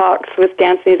still in talks with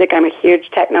dance music. I'm a huge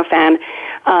techno fan.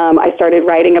 I started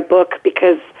writing a book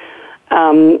because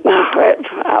there's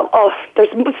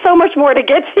so much more to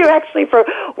get to, actually, for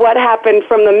what happened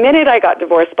from the minute I got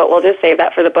divorced, but we'll just save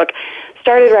that for the book.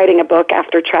 Started writing a book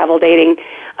after travel dating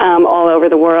all over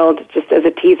the world, just as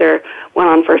a teaser. Went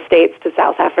on first dates to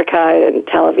South Africa and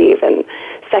Tel Aviv, and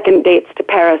second dates to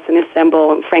Paris and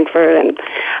Istanbul and Frankfurt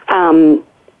and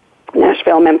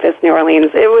Nashville, Memphis, New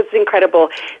Orleans. It was incredible.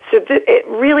 So it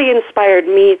really inspired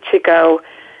me to go,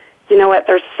 you know what,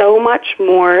 there's so much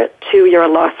more to your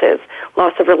losses.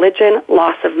 Loss of religion,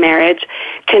 loss of marriage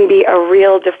can be a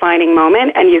real defining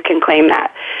moment, and you can claim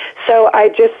that. So I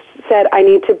just said, I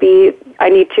need to be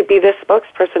the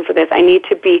spokesperson for this. I need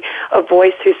to be a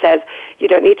voice who says, you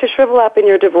don't need to shrivel up in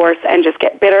your divorce and just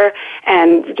get bitter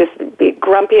and just be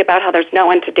grumpy about how there's no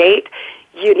one to date.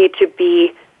 You need to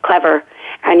be clever,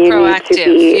 and you proactive. Need to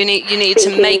be you need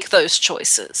to make those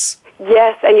choices.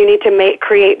 Yes, and you need to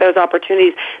create those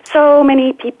opportunities. So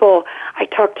many people I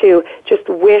talk to just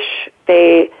wish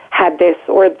they had this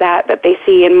or that they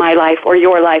see in my life or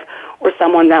your life or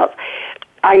someone else.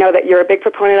 I know that you're a big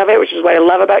proponent of it, which is what I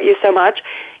love about you so much,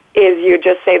 is you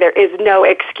just say there is no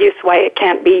excuse why it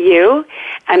can't be you,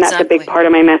 and that's a big part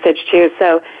of my message too.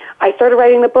 So I started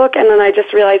writing the book, and then I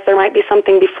just realized there might be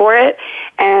something before it,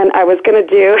 and I was going to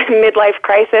do Midlife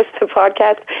Crisis, the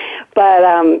podcast, but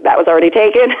that was already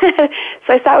taken.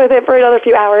 So I sat with it for another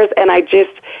few hours, and I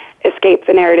just escaped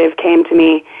the narrative came to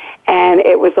me, and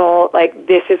it was all like,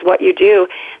 this is what you do.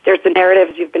 There's the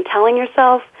narratives you've been telling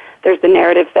yourself. There's the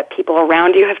narratives that people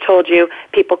around you have told you,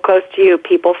 people close to you,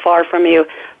 people far from you,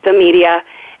 the media,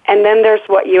 and then there's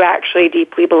what you actually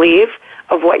deeply believe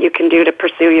of what you can do to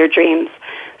pursue your dreams.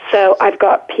 So I've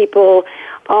got people,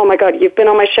 oh my God, you've been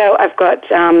on my show. I've got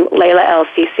Layla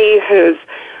El-Sisi, who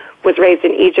was raised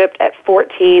in Egypt at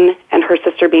 14, and her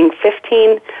sister being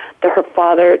 15. Her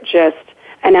father just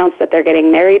announced that they're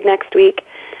getting married next week.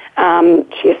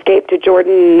 She escaped to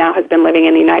Jordan and now has been living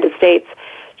in the United States.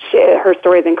 her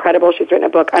story is incredible. She's written a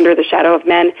book, Under the Shadow of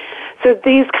Men. So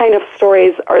these kind of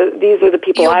stories these are the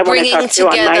people I want to talk to on my show. You're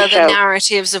bringing together the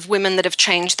narratives of women that have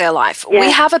changed their life. Yeah.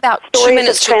 We have about 2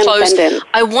 minutes to close.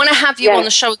 I want to have you on the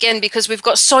show again because we've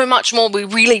got so much more we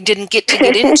really didn't get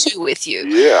into with you.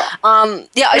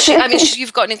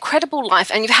 You've got an incredible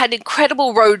life and you've had an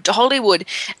incredible road to Hollywood,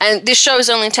 and this show has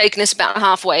only taken us about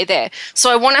halfway there. So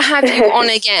I want to have you on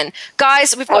again.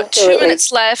 Guys, we've got 2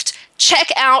 minutes left.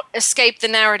 Check out Escape the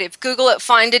Narrative. Google it,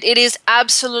 find it. It is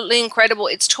absolutely incredible.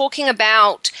 It's talking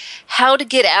about how to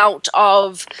get out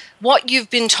of what you've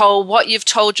been told, what you've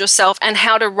told yourself, and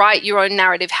how to write your own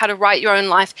narrative, how to write your own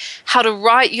life, how to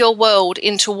write your world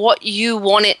into what you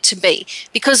want it to be.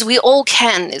 Because we all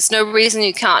can. There's no reason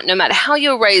you can't. No matter how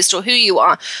you're raised or who you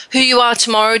are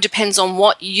tomorrow depends on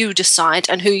what you decide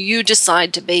and who you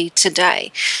decide to be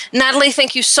today. Natalie,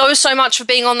 thank you so much for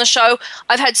being on the show.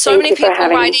 I've had so many people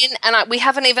write in, and we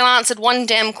haven't even answered one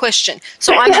damn question.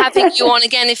 So I'm having you on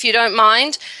again if you don't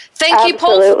mind. Thank you,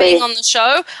 Paul, for being on the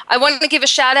show. I wanted to give a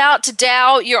shout out to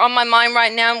Dow. You're on my mind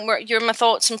right now. You're in my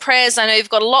thoughts and prayers. I know you've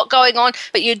got a lot going on,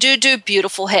 but you do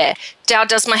beautiful hair. Dow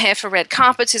does my hair for red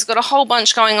carpets. He's got a whole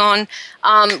bunch going on.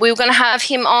 We were going to have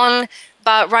him on,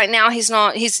 but right now he's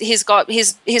not. He's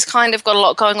kind of got a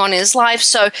lot going on in his life.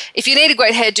 So if you need a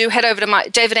great hairdo, head over to my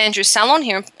David Andrews Salon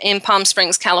here in Palm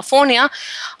Springs, California.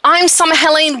 I'm Summer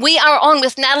Helene. We are on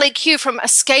with Natalie Que from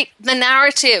Escape the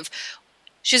Narrative.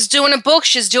 She's doing a book.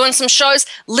 She's doing some shows.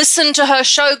 Listen to her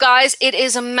show, guys. It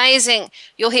is amazing.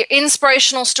 You'll hear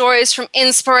inspirational stories from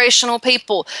inspirational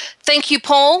people. Thank you,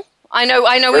 Paul. I know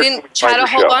we didn't chat a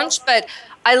whole bunch, but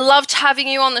I loved having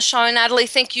you on the show, Natalie.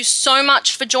 Thank you so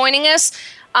much for joining us.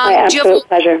 My absolute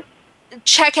pleasure.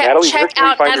 Check out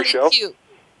Natalie Que.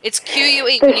 It's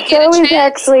QUE. The show is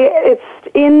actually, it's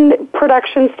in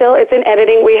production still. It's in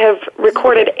editing. We have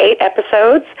recorded 8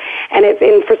 episodes, and it's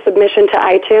in for submission to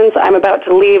iTunes. I'm about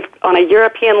to leave on a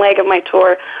European leg of my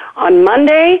tour on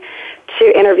Monday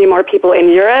to interview more people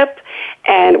in Europe,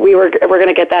 and we're going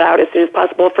to get that out as soon as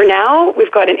possible. For now,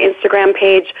 we've got an Instagram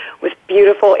page with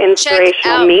beautiful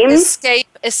inspirational memes.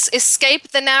 Escape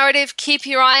the Narrative. Keep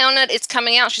your eye on it. It's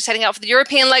coming out. She's heading out for the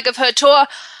European leg of her tour.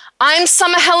 I'm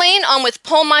Summer Helene. I'm with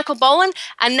Paul Michael Boland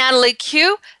and Natalie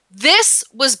Que. This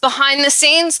was Behind the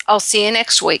Scenes. I'll see you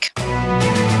next week.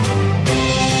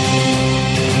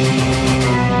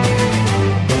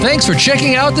 Thanks for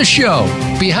checking out the show.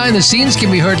 Behind the Scenes can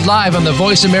be heard live on the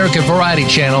Voice America Variety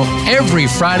Channel every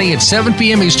Friday at 7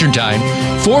 p.m. Eastern Time,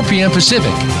 4 p.m.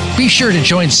 Pacific. Be sure to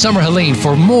join Summer Helene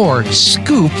for more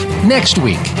Scoop next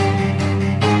week.